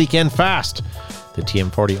 Light, sleek, and fast. The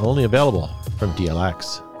TM40 only available from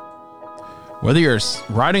DLX. Whether you're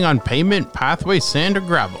riding on pavement, pathway, sand, or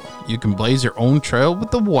gravel, you can blaze your own trail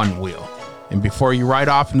with the One Wheel. And before you ride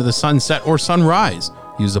off into the sunset or sunrise,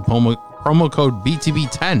 use the promo code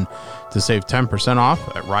BTB10 to save 10%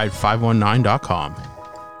 off at ride519.com.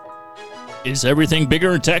 Is everything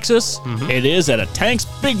bigger in Texas? It is at a Tanks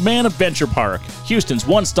Big Man Adventure Park, Houston's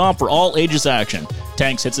one stop for all ages action.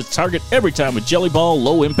 Tanks hits its target every time with jelly ball,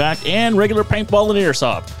 low impact, and regular paintball and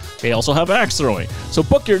airsoft. They also have axe throwing, so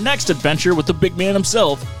book your next adventure with the big man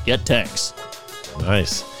himself. Get Tanks.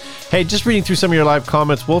 Nice. Hey, just reading through some of your live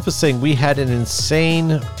comments, Wolf is saying we had an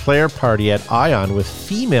insane player party at Ion with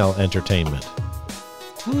female entertainment.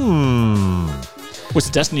 Was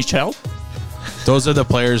it Destiny's Child? Those are the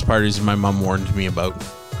players' parties my mom warned me about.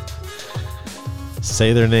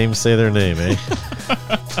 Say their name, eh?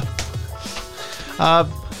 I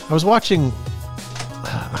was watching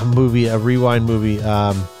a rewind movie,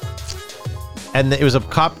 and it was a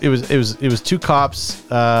cop. It was two cops,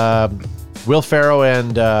 Will Ferrell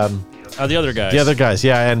and The other guys. The other guys,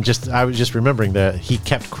 yeah. And I was just remembering that he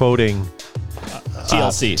kept quoting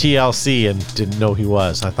TLC and didn't know he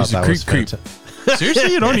was. I thought that was fantastic.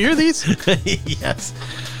 Seriously, you don't hear these? Yes.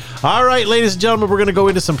 All right, ladies and gentlemen, we're going to go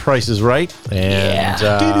into some prices, right? And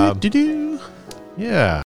yeah.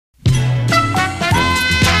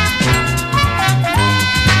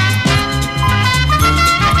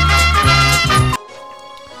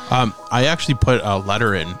 I actually put a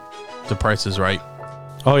letter in to Prices Right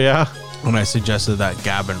Oh, yeah? when I suggested that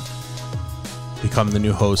Gavin become the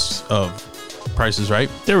new host of Prices Right.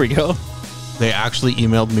 There we go. They actually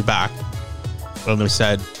emailed me back and they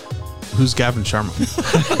said, "Who's Gavin Sharma?"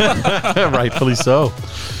 Rightfully so.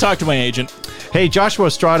 Talk to my agent. Hey, Joshua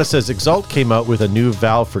Estrada says Exalt came out with a new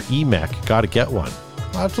valve for EMEC. Got to get one.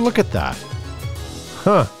 I'll have to look at that.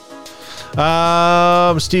 Huh.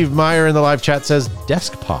 Steve Meyer in the live chat says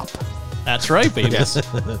Desk Pop. That's right, baby. Yes.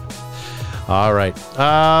 All right.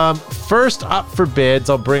 First up for bids,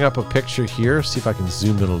 I'll bring up a picture here. See if I can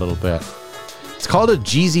zoom in a little bit. It's called a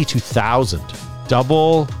GZ2000.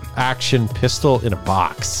 Double action pistol in a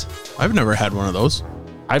box. I've never had one of those.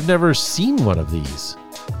 I've never seen one of these.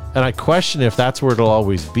 And I question if that's where it'll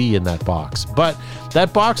always be, in that box. But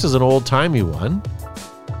that box is an old-timey one.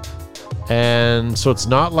 And so it's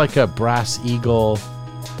not like a Brass Eagle.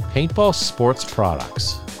 Paintball Sports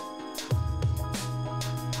Products.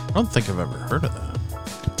 I don't think I've ever heard of that.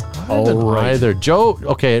 I haven't either. Joe,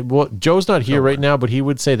 okay, well, Joe's not here right now, but he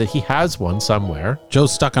would say that he has one somewhere.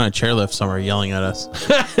 Joe's stuck on a chairlift somewhere yelling at us.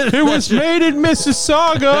 It was made in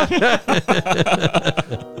Mississauga.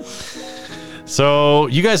 So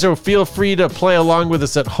you guys feel free to play along with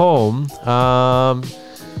us at home.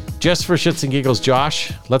 Just for shits and giggles,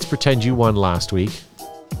 Josh, let's pretend you won last week.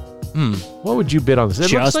 What would you bid on this?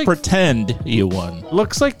 Just pretend you won.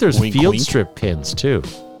 Looks like there's Wink, field wink. strip pins too.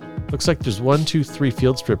 Looks like there's 1, 2, 3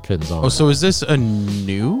 field strip pins on. Oh, so is this a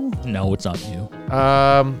new? No, it's not you.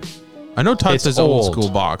 I know Todd It's says old. old school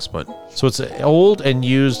box, but So it's an old and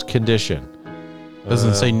used condition.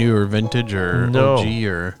 doesn't say new or vintage or no. OG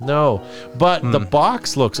or. No, but the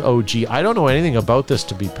box looks OG. I don't know anything about this,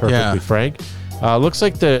 to be perfectly Yeah. frank. Looks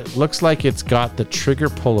like it's got the trigger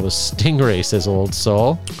pull of a Stingray, says Old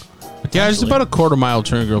Soul. Yeah, it's about a quarter-mile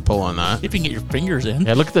trigger pull on that. If you can get your fingers in.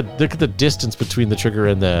 Yeah, look at the distance between the trigger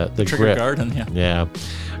and the Trigger grip. guard, yeah.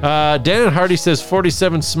 Yeah. Dan Hardy says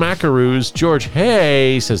 47 smackaroos. George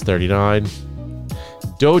Hay says 39.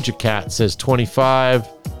 Doja Cat says 25.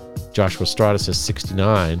 Joshua Strata says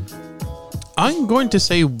 69. I'm going to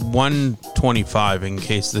say 125 in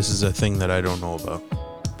case this is a thing that I don't know about.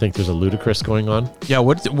 Think there's a ludicrous going on. Yeah,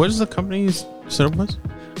 what is the company's setup was?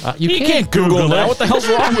 You can't Google that. What the hell's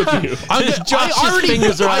wrong with you? Josh's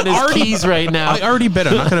fingers are on his keys right now. I already bid.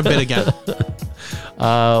 I'm not going to bid again.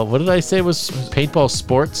 What did I say was Paintball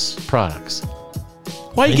Sports Products?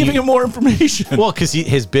 Why are you giving him more information? Well, because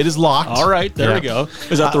his bid is locked. All right, there we go.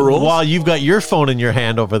 Is that the rule? While you've got your phone in your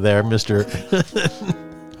hand over there, mister.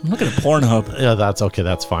 I'm looking at Pornhub. Yeah, that's okay.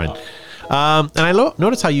 That's fine. And I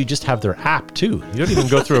notice how you just have their app, too. You don't even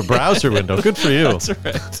go through a browser window. Good for you. That's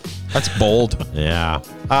right. That's bold. Yeah.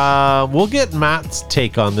 We'll get Matt's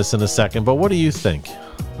take on this in a second, but what do you think?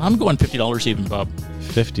 I'm going $50 even, Bob.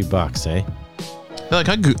 $50, eh? Like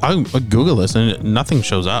I Google this and nothing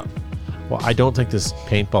shows up. Well, I don't think this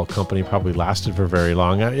paintball company probably lasted for very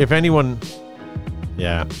long. If anyone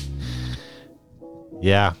Yeah.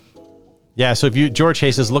 Yeah. Yeah, so if George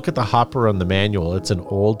Hay says, look at the hopper on the manual. It's an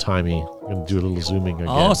old-timey. I'm going to do a little zooming again.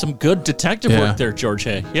 Oh, some good detective work there, George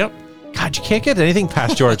Hay. Yep. God, you can't get anything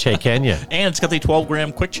past George Hay, can you? And it's got the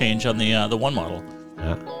 12-gram quick change on the one model.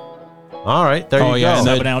 Yeah. All right, there you go.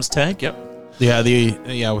 7-ounce tag, yep. Yeah,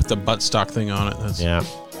 with the buttstock thing on it. That's, yeah.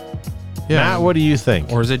 Matt, what do you think?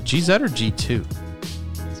 Or is it GZ or G2?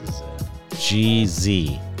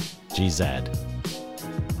 GZ.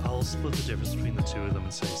 I'll split the difference between the two of them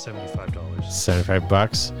and say $75.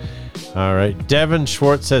 $75. All right. Devin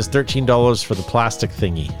Schwartz says $13 for the plastic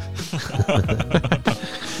thingy.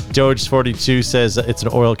 Doge42 says it's an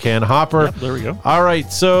oil can hopper. Yep, there we go. All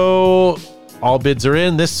right. So all bids are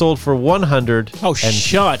in. This sold for $150. Oh,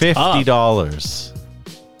 shut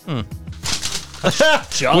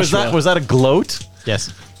up. Was that a gloat?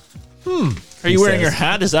 Yes. Are you wearing your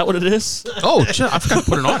hat? Is that what it is? Oh, shit, I forgot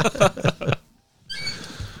to put it on.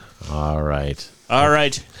 All right. All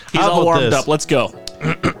right. He's How all about warmed this? up. Let's go.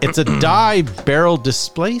 It's a die barrel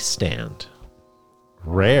display stand.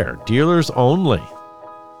 Rare. Dealers only.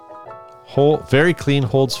 Very clean,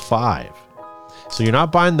 holds 5. So you're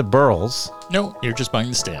not buying the barrels. No, you're just buying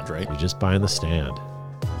the stand, right? You're just buying the stand.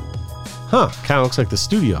 Huh. Kind of looks like the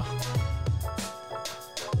studio.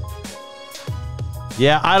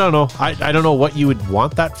 Yeah, I don't know. I don't know what you would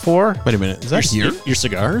want that for. Wait a minute. Is that here? Your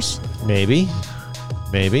cigars? Maybe.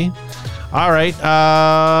 All right.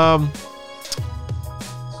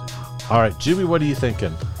 All right, Jimmy, what are you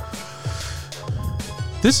thinking?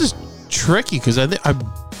 This is tricky because I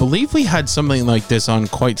believe we had something like this on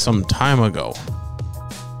quite some time ago.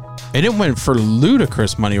 And it went for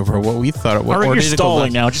ludicrous money over what we thought it was. All right, you're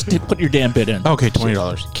stalling now. Just put your damn bid in. Okay,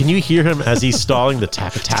 $20. Can you hear him as he's stalling the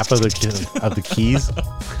tap of the keys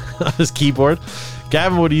on his keyboard?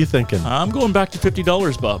 Gavin, what are you thinking? I'm going back to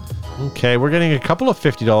 $50, Bob. Okay, we're getting a couple of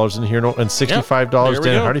 $50 in here and $65. Yep,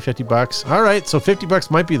 Dan Hardy, $50. All right, so $50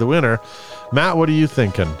 might be the winner. Matt, what are you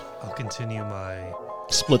thinking? I'll continue my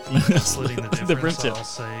splitting the difference. tip. I'll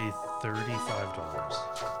say $35.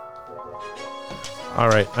 All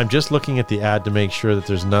right, I'm just looking at the ad to make sure that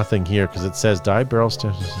there's nothing here because it says die barrel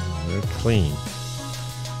stand is very clean.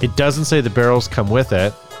 It doesn't say the barrels come with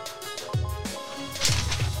it.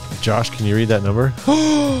 Josh, can you read that number?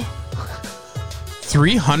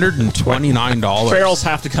 $329. Barrels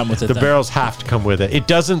have to come with it. The barrels have to come with it. It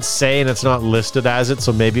doesn't say, and it's not listed as it,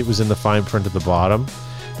 so maybe it was in the fine print at the bottom.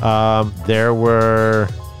 There were...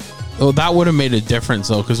 Oh, that would have made a difference,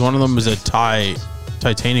 though, because one of them was a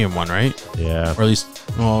titanium one, right? Yeah. Or at least,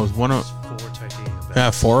 well, it was one of... 4 titanium bags.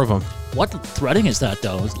 Yeah, 4 of them. What threading is that,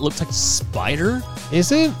 though? It looks like a spider.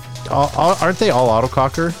 Is it? Aren't they all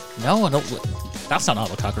autococker? No, I don't. That's not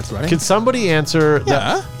autococker threading. Can somebody answer?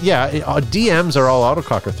 Yeah. DMs are all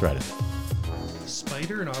autococker threaded.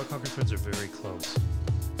 Spider and autococker threads are very close.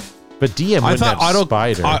 But DM wouldn't have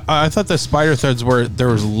spider. I thought the spider threads were, there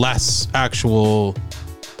was less actual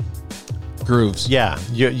grooves. Yeah,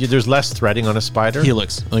 there's less threading on a spider.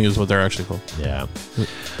 Helix, I think is what they're actually called. Yeah.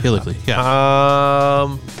 Helically,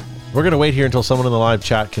 yeah. We're going to wait here until someone in the live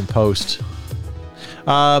chat can post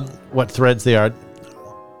what threads they are.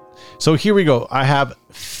 So here we go. I have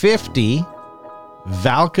 50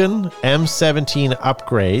 Valken M17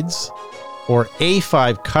 upgrades or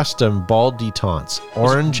A5 custom ball detents,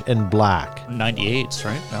 orange and black. 98s,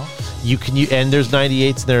 right? No. And there's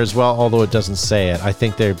 98s in there as well, although it doesn't say it. I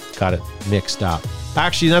think they've got it mixed up.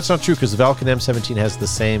 Actually, that's not true because the Valken M17 has the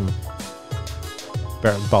same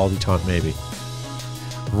ball detent, maybe.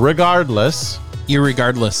 Irregardlessness,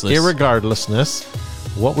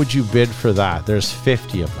 what would you bid for that? There's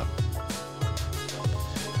 50 of them.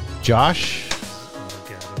 Josh?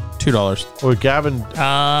 $2. Or Gavin?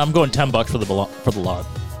 I'm going $10 for the lot.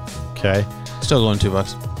 Okay. Still going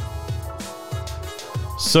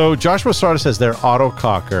 $2. So Joshua Sarda says they're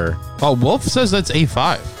autococker. Oh, Wolf says that's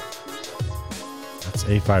A5. That's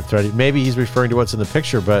A5 threading. Maybe he's referring to what's in the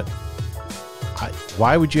picture, but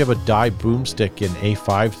why would you have a die boomstick in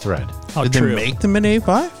A5 thread? Oh, Did true. they make them in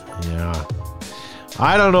A5? Yeah.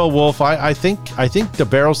 I don't know, Wolf. I think the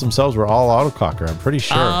barrels themselves were all autococker. I'm pretty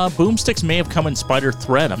sure. Boomsticks may have come in spider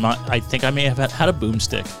thread. I think I may have had a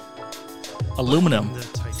boomstick. Aluminum. The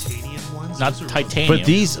titanium ones? Not Those are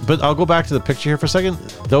titanium. But I'll go back to the picture here for a second.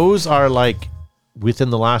 Those are like within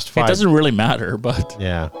the last 5. It doesn't really matter, but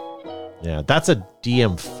Yeah. Yeah. That's a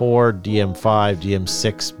DM4, DM5,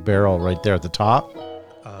 DM6 barrel right there at the top.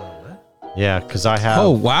 what? Yeah, because I have.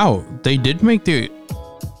 Oh, wow. They did make the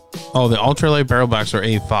ultralight barrel backs are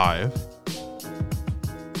A5.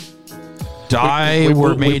 Die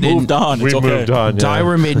were made we in... moved on. It's We okay. moved on. Die Yeah.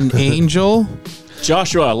 were made in Angel.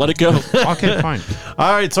 Joshua, let it go. Okay, fine.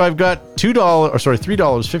 All right, so I've got $3,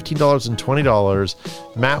 $15, and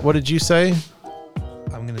 $20. Matt, what did you say?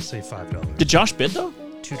 I'm going to say $5. Did Josh bid, though?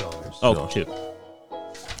 $2. Oh, 2.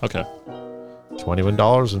 Okay.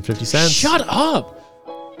 $21.50. Shut up.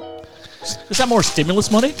 Is that more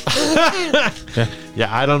stimulus money?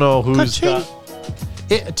 Yeah, I don't know who's got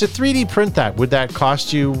it, to 3D print that. Would that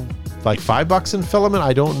cost you like $5 in filament?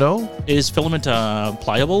 I don't know. Is filament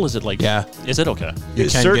pliable? Is it like? Yeah. Is it okay? You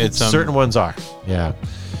can get some. Certain ones are. Yeah.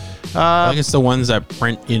 I think it's the ones that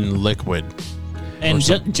print in liquid. And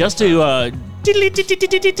just to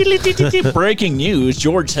breaking news,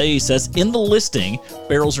 George Hayes says in the listing,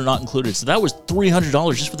 barrels are not included. So that was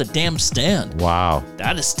 $300 just for the damn stand. Wow.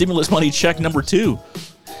 That is stimulus money check number 2.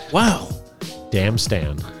 Wow. Damn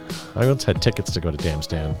stand. I once had tickets to go to Damn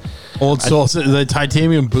Stand. Old soul. The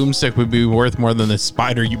titanium boomstick would be worth more than the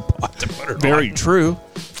spider you bought to put it Very on. true.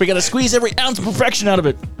 We got to squeeze every ounce of perfection out of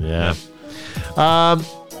it. Yeah.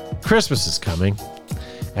 Christmas is coming.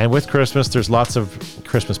 And with Christmas, there's lots of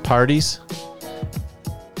Christmas parties.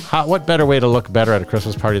 What better way to look better at a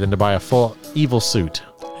Christmas party than to buy a full evil suit?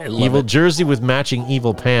 I love Evil it. jersey with matching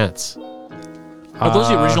evil pants. Are those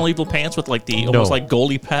the original evil pants with like the almost like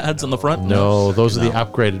goalie pads on the front? No, those are the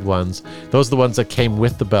upgraded ones. Those are the ones that came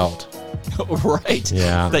with the belt. Right.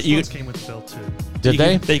 Yeah. That you Those came with the belt too. Did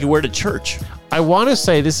they? They could wear to church. I want to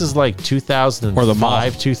say this is like 2005, Or the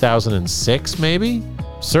mall. 2006, maybe.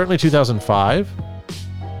 Certainly 2005.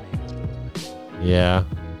 Yeah.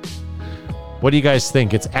 What do you guys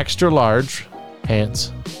think? It's extra large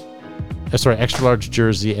pants. Extra large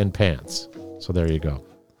jersey and pants. So there you go.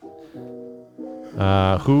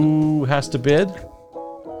 Who has to bid?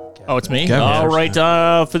 Oh, it's me. Kevin. All right.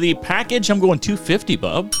 For the package, I'm going $250,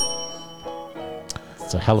 bub.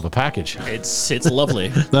 It's a hell of a package. It's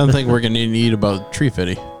lovely. I don't think we're going to need about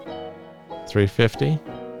 $350. $350.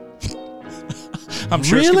 I'm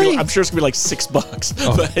sure. Really? I'm sure it's gonna be like $6.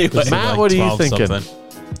 But anyway, Matt, what are you thinking? 300.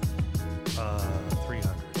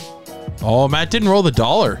 Oh, Matt didn't roll the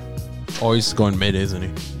dollar. Oh, he's going mid, isn't he?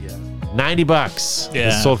 Yeah. $90. Yeah.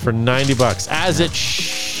 It's sold for $90. As it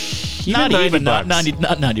not even $90.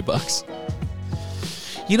 not $90.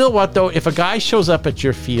 You know what though? If a guy shows up at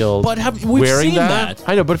your field, But we've wearing seen that.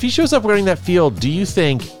 I know. But if he shows up wearing that field, do you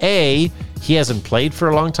think A, he hasn't played for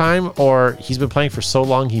a long time, or he's been playing for so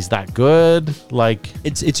long he's that good? Like,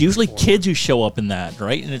 It's usually kids who show up in that,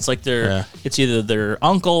 right? And it's like it's either their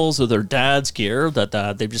uncles or their dad's gear that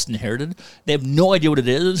they've just inherited. They have no idea what it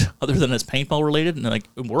is other than it's paintball related, and like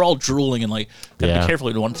we're all drooling and like gotta Yeah. be careful,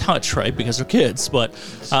 we don't want to touch, right? Because they're kids. But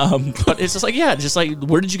it's just like just like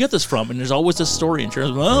where did you get this from? And there's always this story in terms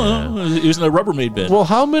of it was in a Rubbermaid bin. well,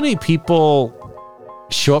 how many people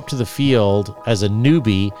show up to the field as a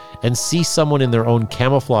newbie and see someone in their own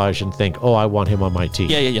camouflage and think, "Oh, I want him on my team."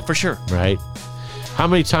 Yeah, for sure. Right? How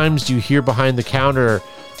many times do you hear behind the counter,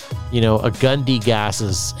 a gun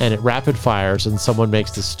degasses and it rapid fires and someone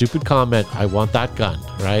makes this stupid comment, "I want that gun,"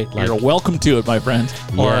 right? Like, You're welcome to it, my friend.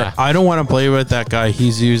 yeah. Or I don't want to play with that guy.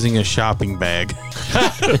 He's using a shopping bag.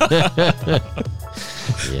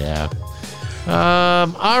 Yeah.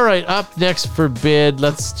 All right. Up next for bid,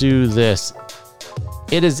 let's do this.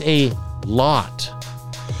 It is a lot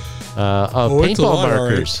of Oh, it's a paintball lot, all right.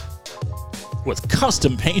 markers. With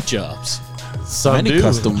custom paint jobs. Some Many do.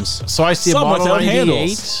 customs. So I see a Some model without 98,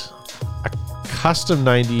 handles. a custom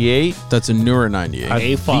 98, That's a newer 98.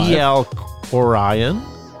 a A5. VL Orion,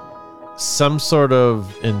 some sort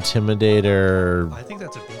of Intimidator I think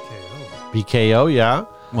that's a BKO. BKO. Yeah,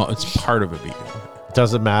 Well, it's part of a beacon.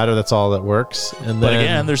 doesn't matter. That's all that works. And But then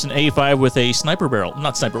again, there's an A5 with a sniper barrel.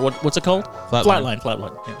 Not sniper. What's it called? Flatline.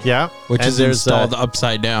 Flatline. Yeah. yeah, Which and is there's installed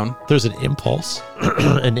upside down. there's an Impulse,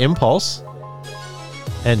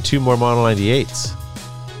 and 2 more Model 98s.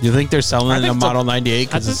 You think they're selling think a it's a- Model 98 I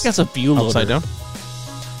because think it's that's a view loader. upside down?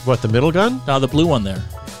 What, the middle gun? The blue one there.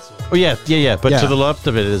 Oh yeah. But Yeah. to the left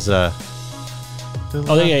of it is Oh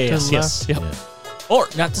yeah, yes. Yep. Or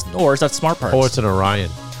is that smart parts? Oh, it's an Orion.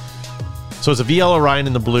 So it's a VL Orion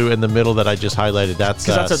in the blue in the middle that I just highlighted. That's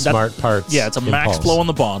 'Cause that's a- Smart Parts. yeah, it's a max Impulse. flow on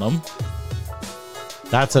the bottom.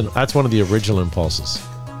 That's one of the original Impulses.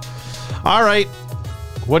 All right.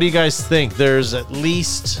 What do you guys think? There's at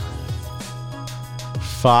least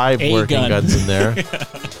 5 A working gun. guns in there.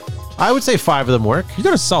 I would say 5 of them work. You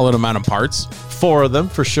got a solid amount of parts. 4 of them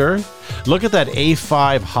for sure. Look at that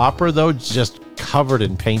A5 hopper though, just covered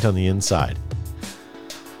in paint on the inside.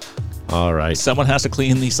 All right. Someone has to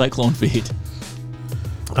clean the cyclone feed.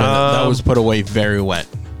 That was put away very wet.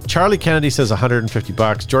 Charlie Kennedy says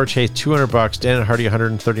 $150. George Hayes $200. Dan Hardy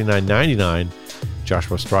 $139.99.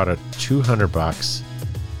 Joshua Strada $200.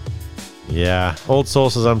 Yeah. Old Soul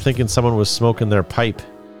says, I'm thinking someone was smoking their pipe.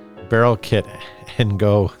 Barrel kit and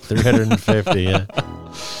go. 350, yeah.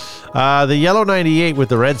 The yellow 98 with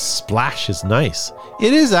the red splash is nice.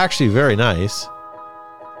 It is actually very nice.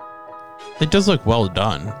 It does look well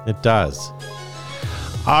done. It does.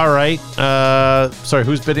 All right. Sorry,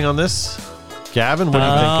 who's bidding on this? Gavin, what are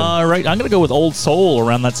you thinking? All right, I'm going to go with Old Soul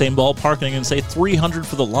around that same ballpark. I'm going to say $300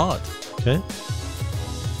 for the lot. Okay.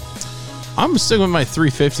 I'm sticking with my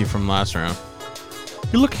 350 from last round.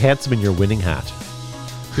 You look handsome in your winning hat.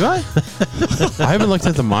 Do I? I haven't looked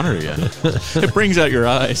at the monitor yet. It brings out your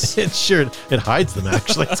eyes. It hides them,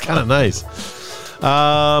 actually. It's kind of nice.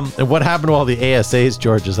 And what happened to all the ASAs,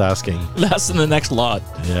 George is asking? That's in the next lot.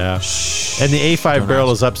 Yeah. And the A5 barrel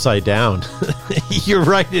is upside down. You're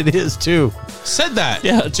right, it is too. Said that.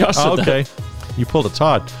 Yeah, Josh said Okay. that. You pulled a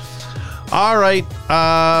Todd. All right.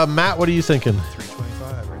 Matt, what are you thinking?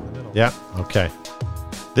 325 right in the middle. Yeah. Okay.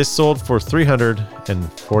 This sold for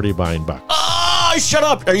 $349. Ah, shut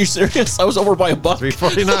up. Are you serious? I was over by $1.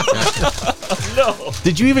 $349. No.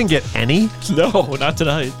 Did you even get any? No, not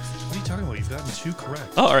tonight. What are you talking about? You've gotten 2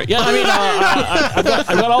 correct. Oh, all right. Yeah, I mean,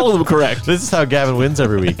 I've got all of them correct. This is how Gavin wins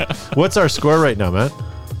every week. What's our score right now, Matt?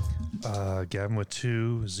 Gavin with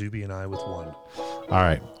 2, Zuby and I with 1. All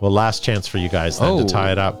right. Well, last chance for you guys then to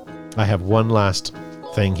tie it up. I have one last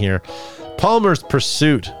thing here. Palmer's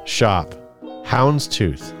Pursuit Shop.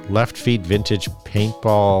 Houndstooth. Left feet vintage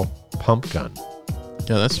paintball pump gun.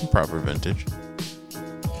 Yeah, that's some proper vintage.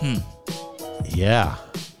 Yeah.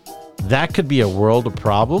 That could be a world of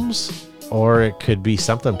problems, or it could be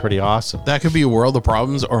something pretty awesome. That could be a world of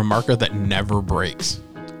problems or a market that never breaks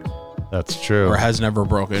That's true. or has never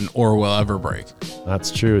broken or will ever break.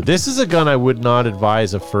 That's true. This is a gun I would not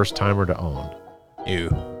advise a first timer to own. Ew.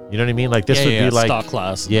 You know what I mean? Like this would be like stock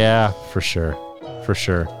class. Yeah, for sure. For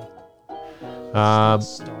sure. Stock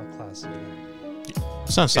class.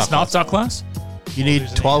 It's not stock. It's not stock class? You need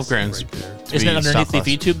There's an 12 ASA grams. right there. to Isn't be it underneath stock the class.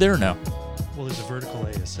 feed tube there or no? Well, there's a vertical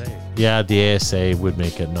ASA. Yeah, the ASA would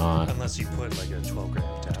make it not. Unless you put like a 12 gram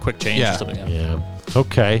tab. Quick change Yeah. or something. Yeah.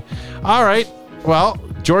 Okay. All right. Well,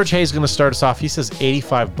 George Hayes is going to start us off. He says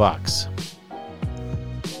 $85.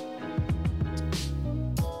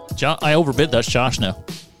 I overbid. That's Josh now.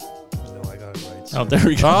 No, I got it right. Oh, there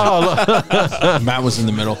we go. Oh, look. Matt was in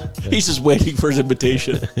the middle. He's just waiting for his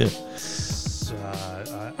invitation. So, I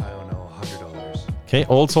don't know, $100. Okay.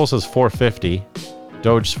 Old Soul says $450.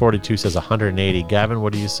 Doge 42 says $180. Gavin,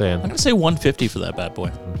 what are you saying? I'm going to say $150 for that bad boy.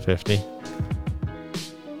 $150.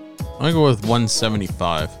 I'm going to go with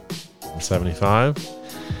 175. $75.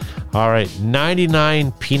 All right.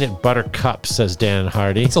 99 peanut butter cups, says Dan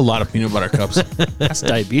Hardy. That's a lot of peanut butter cups. That's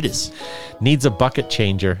diabetes. Needs a bucket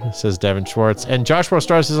changer, says Devin Schwartz. And Joshua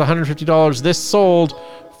Star says $150. This sold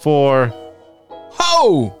for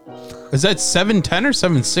Oh! Is that 710 or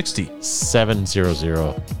 760?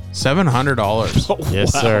 $700. $700.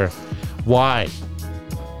 Yes, Wow. sir. Why?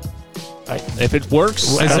 If it works,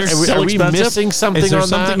 Is there- that's Are still we expensive. missing something Is there on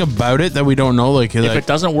something that? about it that we don't know? Like, If it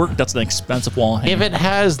doesn't work, that's an expensive wall hanger. If it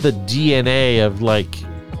has the DNA of like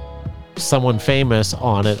someone famous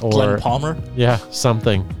on it, or Glenn Palmer. yeah,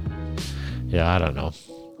 something. Yeah, I don't know.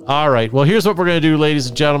 All right. Well, here's what we're going to do, ladies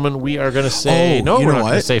and gentlemen. We are going to say Oh, no. you We're know not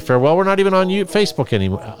going to what? say farewell. We're not even on Facebook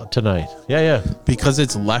anymore tonight. Yeah, because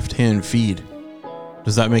it's left-hand feed,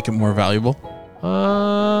 does that make it more valuable?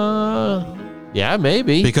 yeah. Yeah,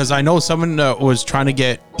 maybe. Because I know someone was trying to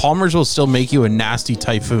get Palmer's will still make you a nasty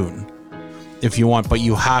Typhoon if you want, but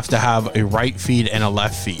you have to have a right feed and a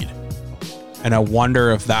left feed. And I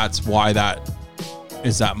wonder if that's why that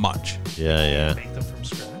is that much. Yeah. Make them from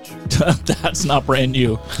scratch. That's not brand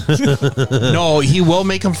new. No, he will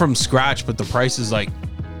make them from scratch, but the price is like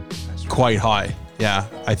quite high. Yeah,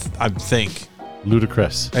 I think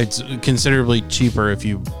Ludicrous. it's considerably cheaper if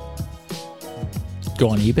you.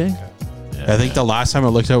 Go on eBay. I think the last time I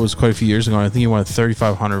looked at it was quite a few years ago. And I think he wanted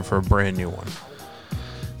 $3,500 for a brand new one.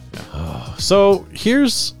 So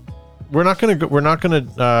here's we're not gonna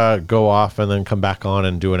go off and then come back on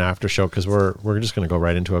and do an after show because we're just gonna go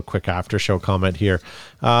right into a quick after show comment here.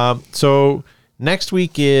 So next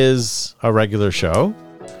week is a regular show.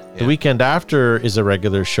 The weekend after is a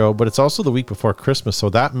regular show, but it's also the week before Christmas, so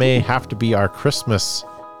that may have to be our Christmas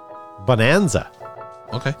bonanza.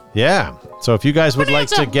 Okay. Yeah. So if you guys would like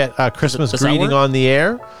to get a Christmas Does that greeting work? on the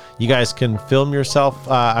air, you guys can film yourself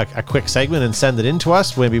a quick segment and send it in to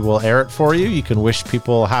us. Maybe we'll air it for you. You can wish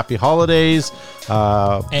people happy holidays.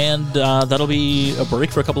 And that'll be a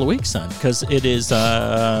break for a couple of weeks then, because it is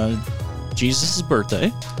Jesus'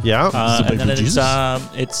 birthday. Yeah. And then Jesus?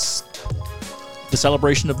 it's the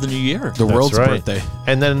celebration of the new year. The That's world's right. birthday.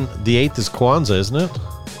 And then the 8th is Kwanzaa, isn't it?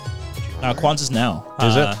 Kwanzaa's now.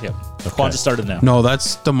 Is it? Yeah. Kwanzaa started now. No,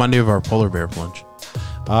 that's the Monday of our polar bear plunge.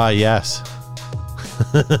 Yes.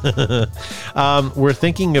 We're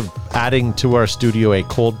thinking of adding to our studio a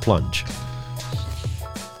cold plunge.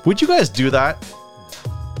 Would you guys do that?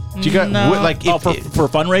 Do you guys No. like for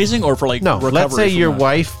fundraising or for like no? recovery Let's say from your that?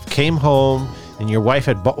 wife came home and your wife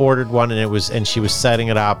had ordered one and she was setting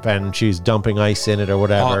it up and she's dumping ice in it or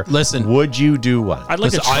whatever. Listen. Would you do one? I'd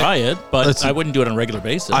like Listen, to try it, but listen. I wouldn't do it on a regular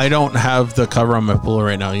basis. I don't have the cover on my pool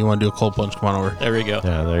right now. You want to do a cold plunge? Come on over. there we go.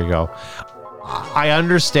 Yeah, there you go. I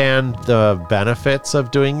understand the benefits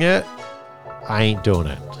of doing it. I ain't doing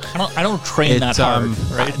it. I don't train that It's, hard,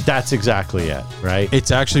 right? That's exactly it, right?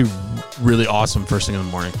 It's actually really awesome first thing in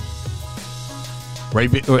the morning. Right,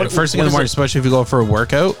 first thing in what the is morning, it? especially if you go for a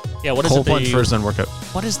workout. Yeah, what is cold it? plunge first, then workout.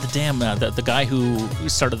 What is the damn the guy who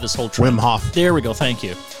started this whole trend? Wim Hof. There we go. Thank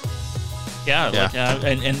you. Yeah, Yeah.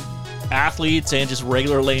 Like, and athletes and just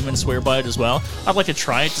regular laymen swear by it as well. I'd like to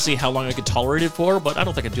try it to see how long I could tolerate it for, but I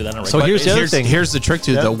don't think I'd do that on a So regular here's the other basis. thing. Here's the trick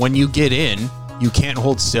to it, Yeah. though. When you get in, you can't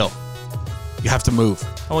hold still. You have to move.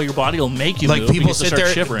 Oh, your body will make you Like move. people because you'll sit start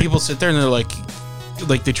there, shivering. people sit there and they're like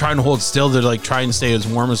they try and hold still. They're like trying to stay as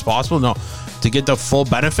warm as possible. No, to get the full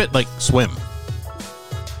benefit, like swim.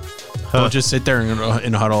 Don't just sit there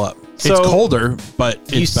and huddle up. So, it's colder, but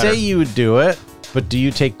it's you better. say you would do it, but do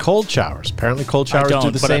you take cold showers? Apparently, cold I showers don't,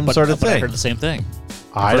 do the but same I sort of I thing. heard the same thing.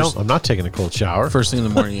 I don't. I'm not taking a cold shower. First thing in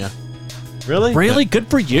the morning, yeah. Really? Really good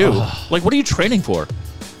for you. Like, what are you training for?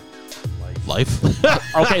 Life.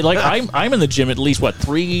 Okay, like I'm in the gym at least 4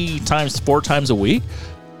 times a week.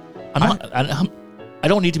 I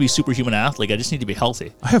don't need to be a superhuman athlete. I just need to be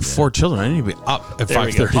healthy. I have 4 children. I need to be up at There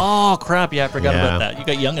we go. 5:30. Oh crap! Yeah, I forgot Yeah. about that. You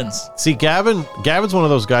got youngins. See, Gavin's one of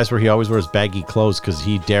those guys where he always wears baggy clothes because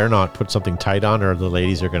he dare not put something tight on, or the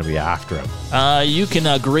ladies are going to be after him. You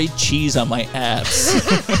can grate cheese on my abs. He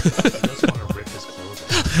does want to rip his clothes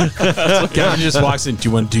off. Gavin just walks in. Do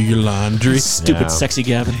you want to do your laundry? Stupid, Yeah. sexy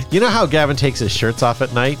Gavin. You know how Gavin takes his shirts off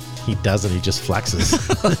at night? He doesn't. He just flexes.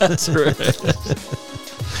 That's right.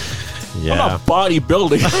 I'm Yeah. not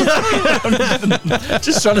bodybuilding.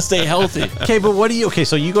 Just trying to stay healthy. Okay, but what do you? Okay,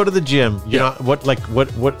 so you go to the gym. You know what?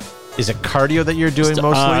 Is it cardio that you're doing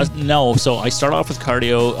mostly? No. So I start off with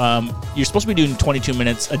cardio. You're supposed to be doing 22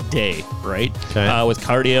 minutes a day, right? Okay. With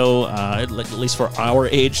cardio, at least for our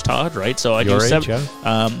age, Todd, right? So I Your do age, 7.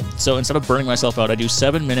 yeah. So instead of burning myself out, I do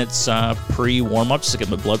 7 minutes pre-warm up just to get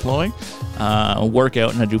my blood flowing.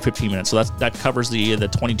 Workout, and I do 15 minutes. So that covers the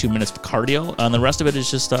 22 minutes of cardio, and the rest of it is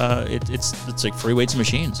just it's like free weights and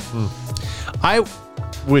machines. I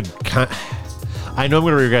would. I know I'm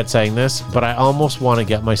going to regret saying this, but I almost want to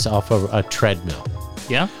get myself a treadmill.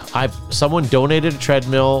 Yeah. Someone donated a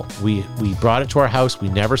treadmill. We brought it to our house. We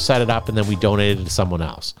never set it up, and then we donated it to someone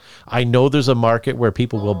else. I know there's a market where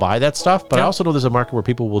people will buy that stuff, but I also know there's a market where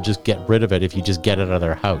people will just get rid of it if you just get it out of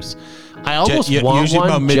their house. I almost want usually one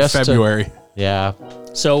about just to- mid-February. Yeah.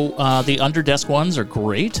 So the under desk ones are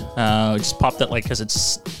great. Just pop that because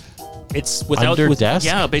it's without Under desk?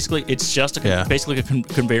 Yeah, basically it's just basically a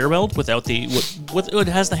conveyor belt without it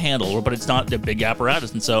has the handle, but it's not a big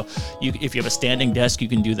apparatus. And so if you have a standing desk, you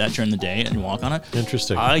can do that during the day and walk on it.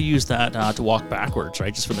 Interesting. I use that to walk backwards,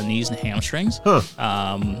 right, just for the knees and hamstrings. Huh.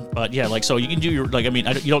 But yeah, so you can do you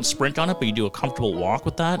don't sprint on it, but you do a comfortable walk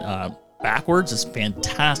with that. Backwards is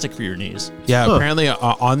fantastic for your knees. Yeah, apparently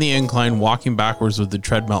on the incline, walking backwards with the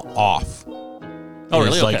treadmill off. Oh,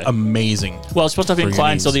 really? It's like Okay. amazing. Well, it's supposed to have for your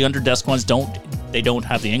incline, so knees. the under desk ones don't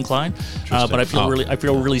have the incline. But I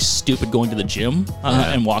feel really stupid going to the gym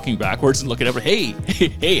and walking backwards and looking over. Hey,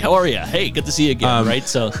 how are you? Hey, good to see you again. Right.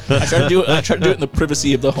 So I try to do it in the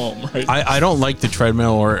privacy of the home. Right. I don't like the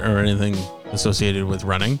treadmill or anything associated with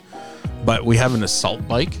running, but we have an assault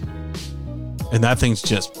bike, and that thing's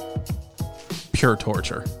just pure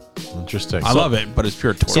torture. Interesting. I love it, but it's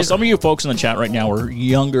pure torture. So some of you folks in the chat right now are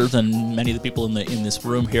younger than many of the people in this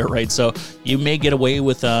room here, right? So you may get away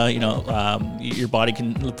with, your body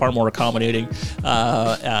can far more accommodating,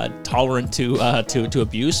 tolerant to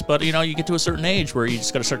abuse. But you get to a certain age where you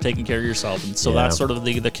just got to start taking care of yourself, and so that's sort of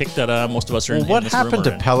the kick that most of us are in. What in this room happened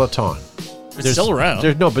are to in. Peloton? It's still around.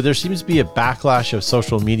 But there seems to be a backlash of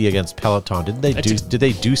social media against Peloton. Did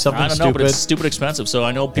they do something I don't know, stupid? but it's stupid expensive. So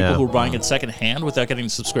I know people Yeah. who are buying it secondhand without getting a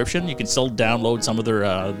subscription. You can still download some of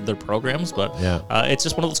their programs, but it's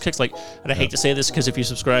just one of those kicks. Like, and I hate to say this because if you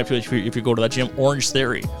subscribe to it, if you go to that gym, Orange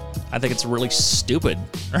Theory, I think it's really stupid,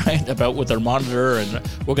 right? About with their monitor and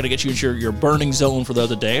we're going to get you into your burning zone for the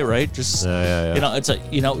other day, right? Just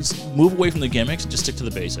it's move away from the gimmicks and just stick to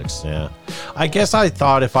the basics. Yeah. I guess I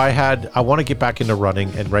thought I want to to get back into running,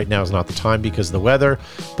 and right now is not the time because of the weather.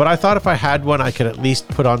 But I thought if I had one, I could at least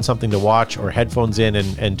put on something to watch or headphones in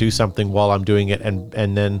and do something while I'm doing it, and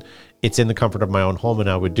then it's in the comfort of my own home, and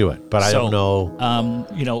I would do it. But I don't know.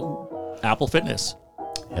 You know, Apple Fitness.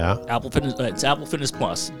 Yeah. Apple Fitness. It's Apple Fitness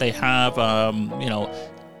Plus. They have, you know,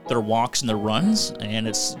 their walks and their runs, and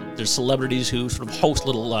there's celebrities who sort of host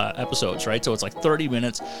little episodes, right? So it's like 30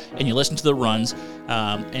 minutes, and you listen to the runs,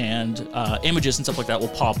 and images and stuff like that will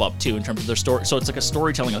pop up too in terms of their story. So it's like a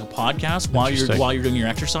storytelling, like a podcast while you're doing your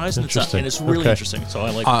exercise, and it's really interesting. So I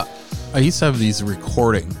like. I used to have these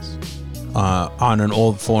recordings on an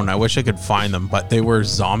old phone. I wish I could find them, but they were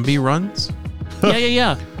zombie runs.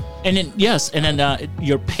 Yeah. And then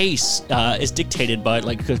your pace is dictated by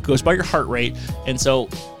it goes by your heart rate, and so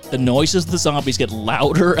the noises of the zombies get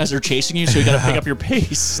louder as they're chasing you. So you got to pick up your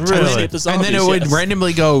pace to escape the zombies. And then it would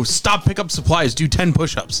randomly go, stop, pick up supplies, do 10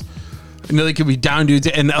 push-ups. And they could be down, dudes.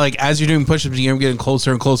 And like as you're doing push-ups, you're getting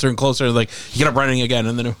closer and closer and closer. Like you get up running again,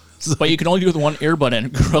 and then. But you can only do it with one earbud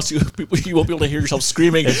in, or else you won't be able to hear yourself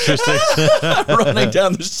screaming. Interesting. Running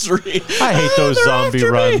down the street. I hate those zombie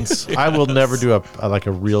runs. I will never do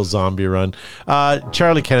a real zombie run.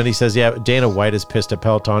 Charlie Kennedy says, yeah, Dana White is pissed at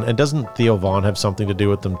Peloton, and doesn't Theo Vaughn have something to do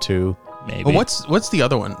with them too? Maybe. Well, what's the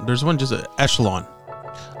other one? There's one just Echelon.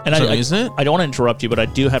 And isn't it? I don't want to interrupt you, but I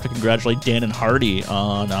do have to congratulate Dan and Hardy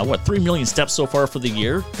on 3 million steps so far for the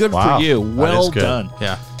year. Good for you. Well done.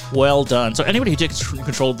 Yeah. Well done. So anybody who takes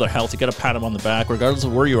control of their health, you got to pat them on the back, regardless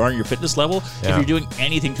of where you are in your fitness level. Yeah. If you're doing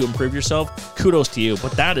anything to improve yourself, kudos to you.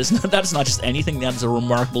 But that's not just anything. That is a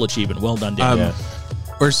remarkable achievement. Well done, Dan.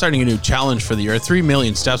 We're starting a new challenge for the year. 3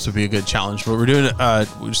 million steps would be a good challenge, but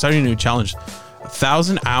we're starting a new challenge: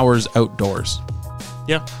 1,000 hours outdoors.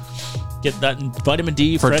 Yeah. Get that vitamin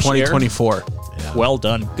D for fresh 2024. Air. Well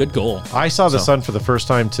done. Good goal. I saw the sun for the first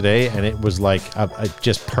time today, and it was like it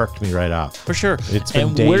just perked me right up. For sure. It's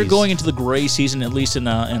been days. We're going into the gray season, at least in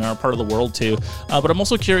our part of the world too. But I'm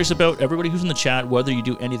also curious about everybody who's in the chat, whether you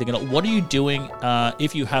do anything at all. What are you doing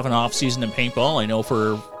if you have an off season in paintball? I know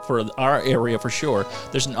for our area for sure,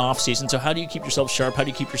 there's an off season. So how do you keep yourself sharp? How do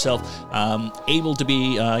you keep yourself able to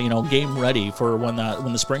be game ready for when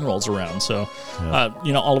the spring rolls around? So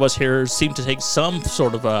all of us here seem to take some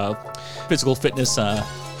sort of physical fitness.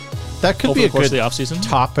 That could be a good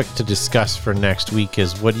topic to discuss for next week.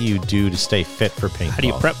 Is what do you do to stay fit for paintball? How do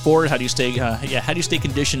you prep for it? How do you stay? How do you stay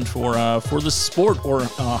conditioned for the sport or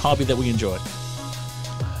hobby that we enjoy?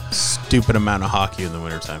 Stupid amount of hockey in the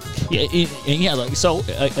wintertime.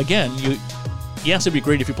 Again, yes, it'd be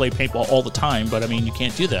great if you played paintball all the time, but I mean, you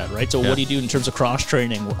can't do that, right? So what do you do in terms of cross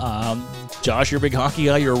training? Josh, you're a big hockey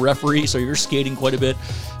guy. You're a referee, so you're skating quite a bit.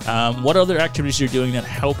 What other activities you're doing that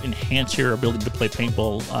help enhance your ability to play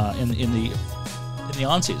paintball in the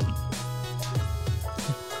on season?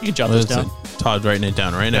 You can jot this down. Todd's writing it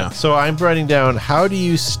down right now. So I'm writing down: how do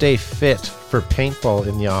you stay fit for paintball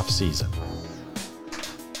in the off season?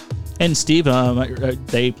 And Steve,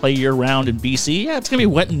 they play year round in BC. Yeah, it's gonna be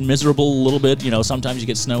wet and miserable a little bit. Sometimes you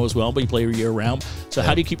get snow as well, but you play year round. So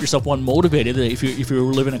how do you keep yourself motivated if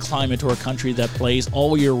you live in a climate or a country that plays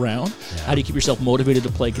all year round? Yeah. How do you keep yourself motivated to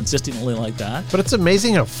play consistently like that? But it's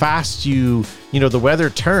amazing how fast the weather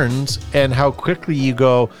turns and how quickly you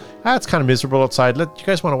go. It's kind of miserable outside. You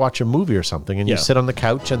guys want to watch a movie or something, and you sit on the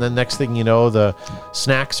couch, and then next thing you know, the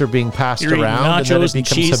snacks are being passed around, and then it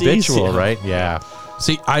becomes habitual, right? Yeah.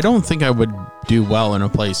 See, I don't think I would do well in a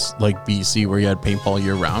place like BC where you had paintball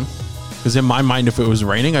year round. Because in my mind, if it was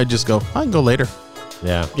raining, I'd just go, I can go later.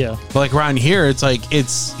 Yeah. But like around here, it's like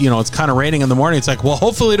it's kind of raining in the morning. It's like, well,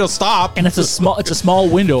 hopefully it'll stop. And it's a small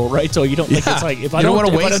window, right? So you don't it's like if I don't want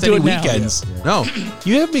to waste any weekends. No.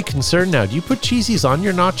 You have me concerned now. Do you put cheesies on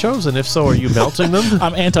your nachos? And if so, are you melting them?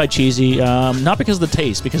 I'm anti-cheesy, not because of the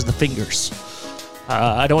taste, because of the fingers.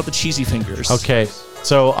 I don't want the cheesy fingers. Okay.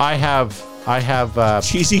 So I have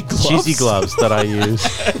cheesy gloves that I use.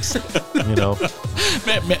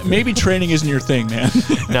 Maybe training isn't your thing, man.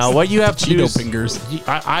 Now, what you have to do is fingers.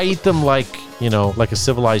 I eat them like a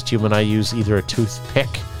civilized human. I use either a toothpick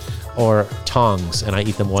or tongs, and I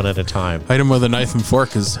eat them one at a time. Eat them with a knife and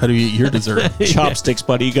fork. Is how do you eat your dessert? Chopsticks,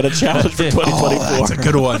 buddy. You got a challenge for 2024. That's a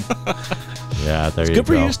good one. Yeah, there you go. It's good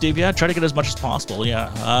for you, Steve. Yeah, try to get as much as possible. Yeah.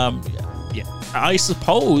 Yeah, I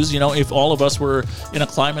suppose, if all of us were in a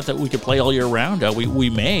climate that we could play all year round, we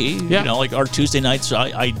may. Yeah. Like our Tuesday nights,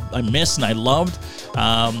 I miss and I loved.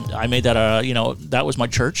 I made that, that was my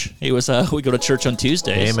church. It was, we go to church on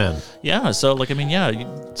Tuesdays. Amen. Yeah, so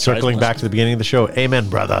circling back to the beginning of the show, amen,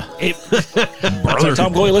 brother. Brother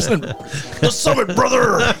Tom Goy, listen. The summit,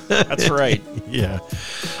 brother. That's right. Yeah.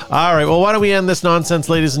 All right. Well, why don't we end this nonsense,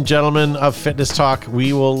 ladies and gentlemen of Fitness Talk?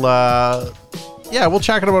 We will, we'll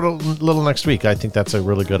check it about a little next week. I think that's a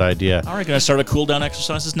really good idea. All right, gonna start a cool down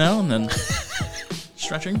exercises now and then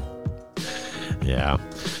stretching. Yeah.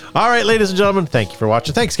 All right, ladies and gentlemen, thank you for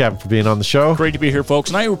watching. Thanks, Gavin, for being on the show. Great to be here, folks.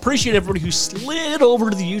 And I appreciate everybody who slid over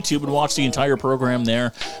to the YouTube and watched the entire program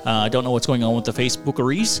there. I don't know what's going on with the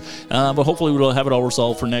Facebookeries, but hopefully we'll have it all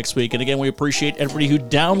resolved for next week. And again, we appreciate everybody who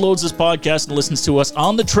downloads this podcast and listens to us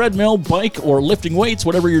on the treadmill, bike, or lifting weights,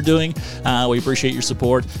 whatever you're doing. We appreciate your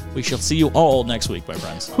support. We shall see you all next week, my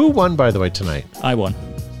friends. Who won, by the way, tonight? I won.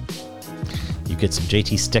 You get some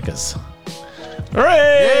JT stickers.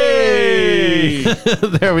 Hooray!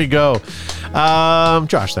 There we go.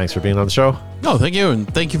 Josh, thanks for being on the show. No, thank you.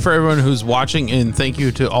 And thank you for everyone who's watching. And thank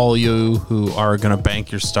you to all you who are going to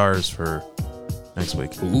bank your stars for next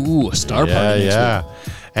week. Ooh, a star party next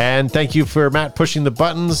week. And thank you for Matt pushing the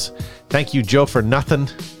buttons. Thank you, Joe, for nothing.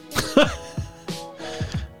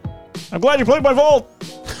 I'm glad you played my vault.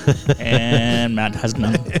 And Matt has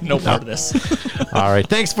no part of this. All right.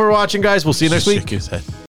 Thanks for watching, guys. We'll see you next week. Shake his head.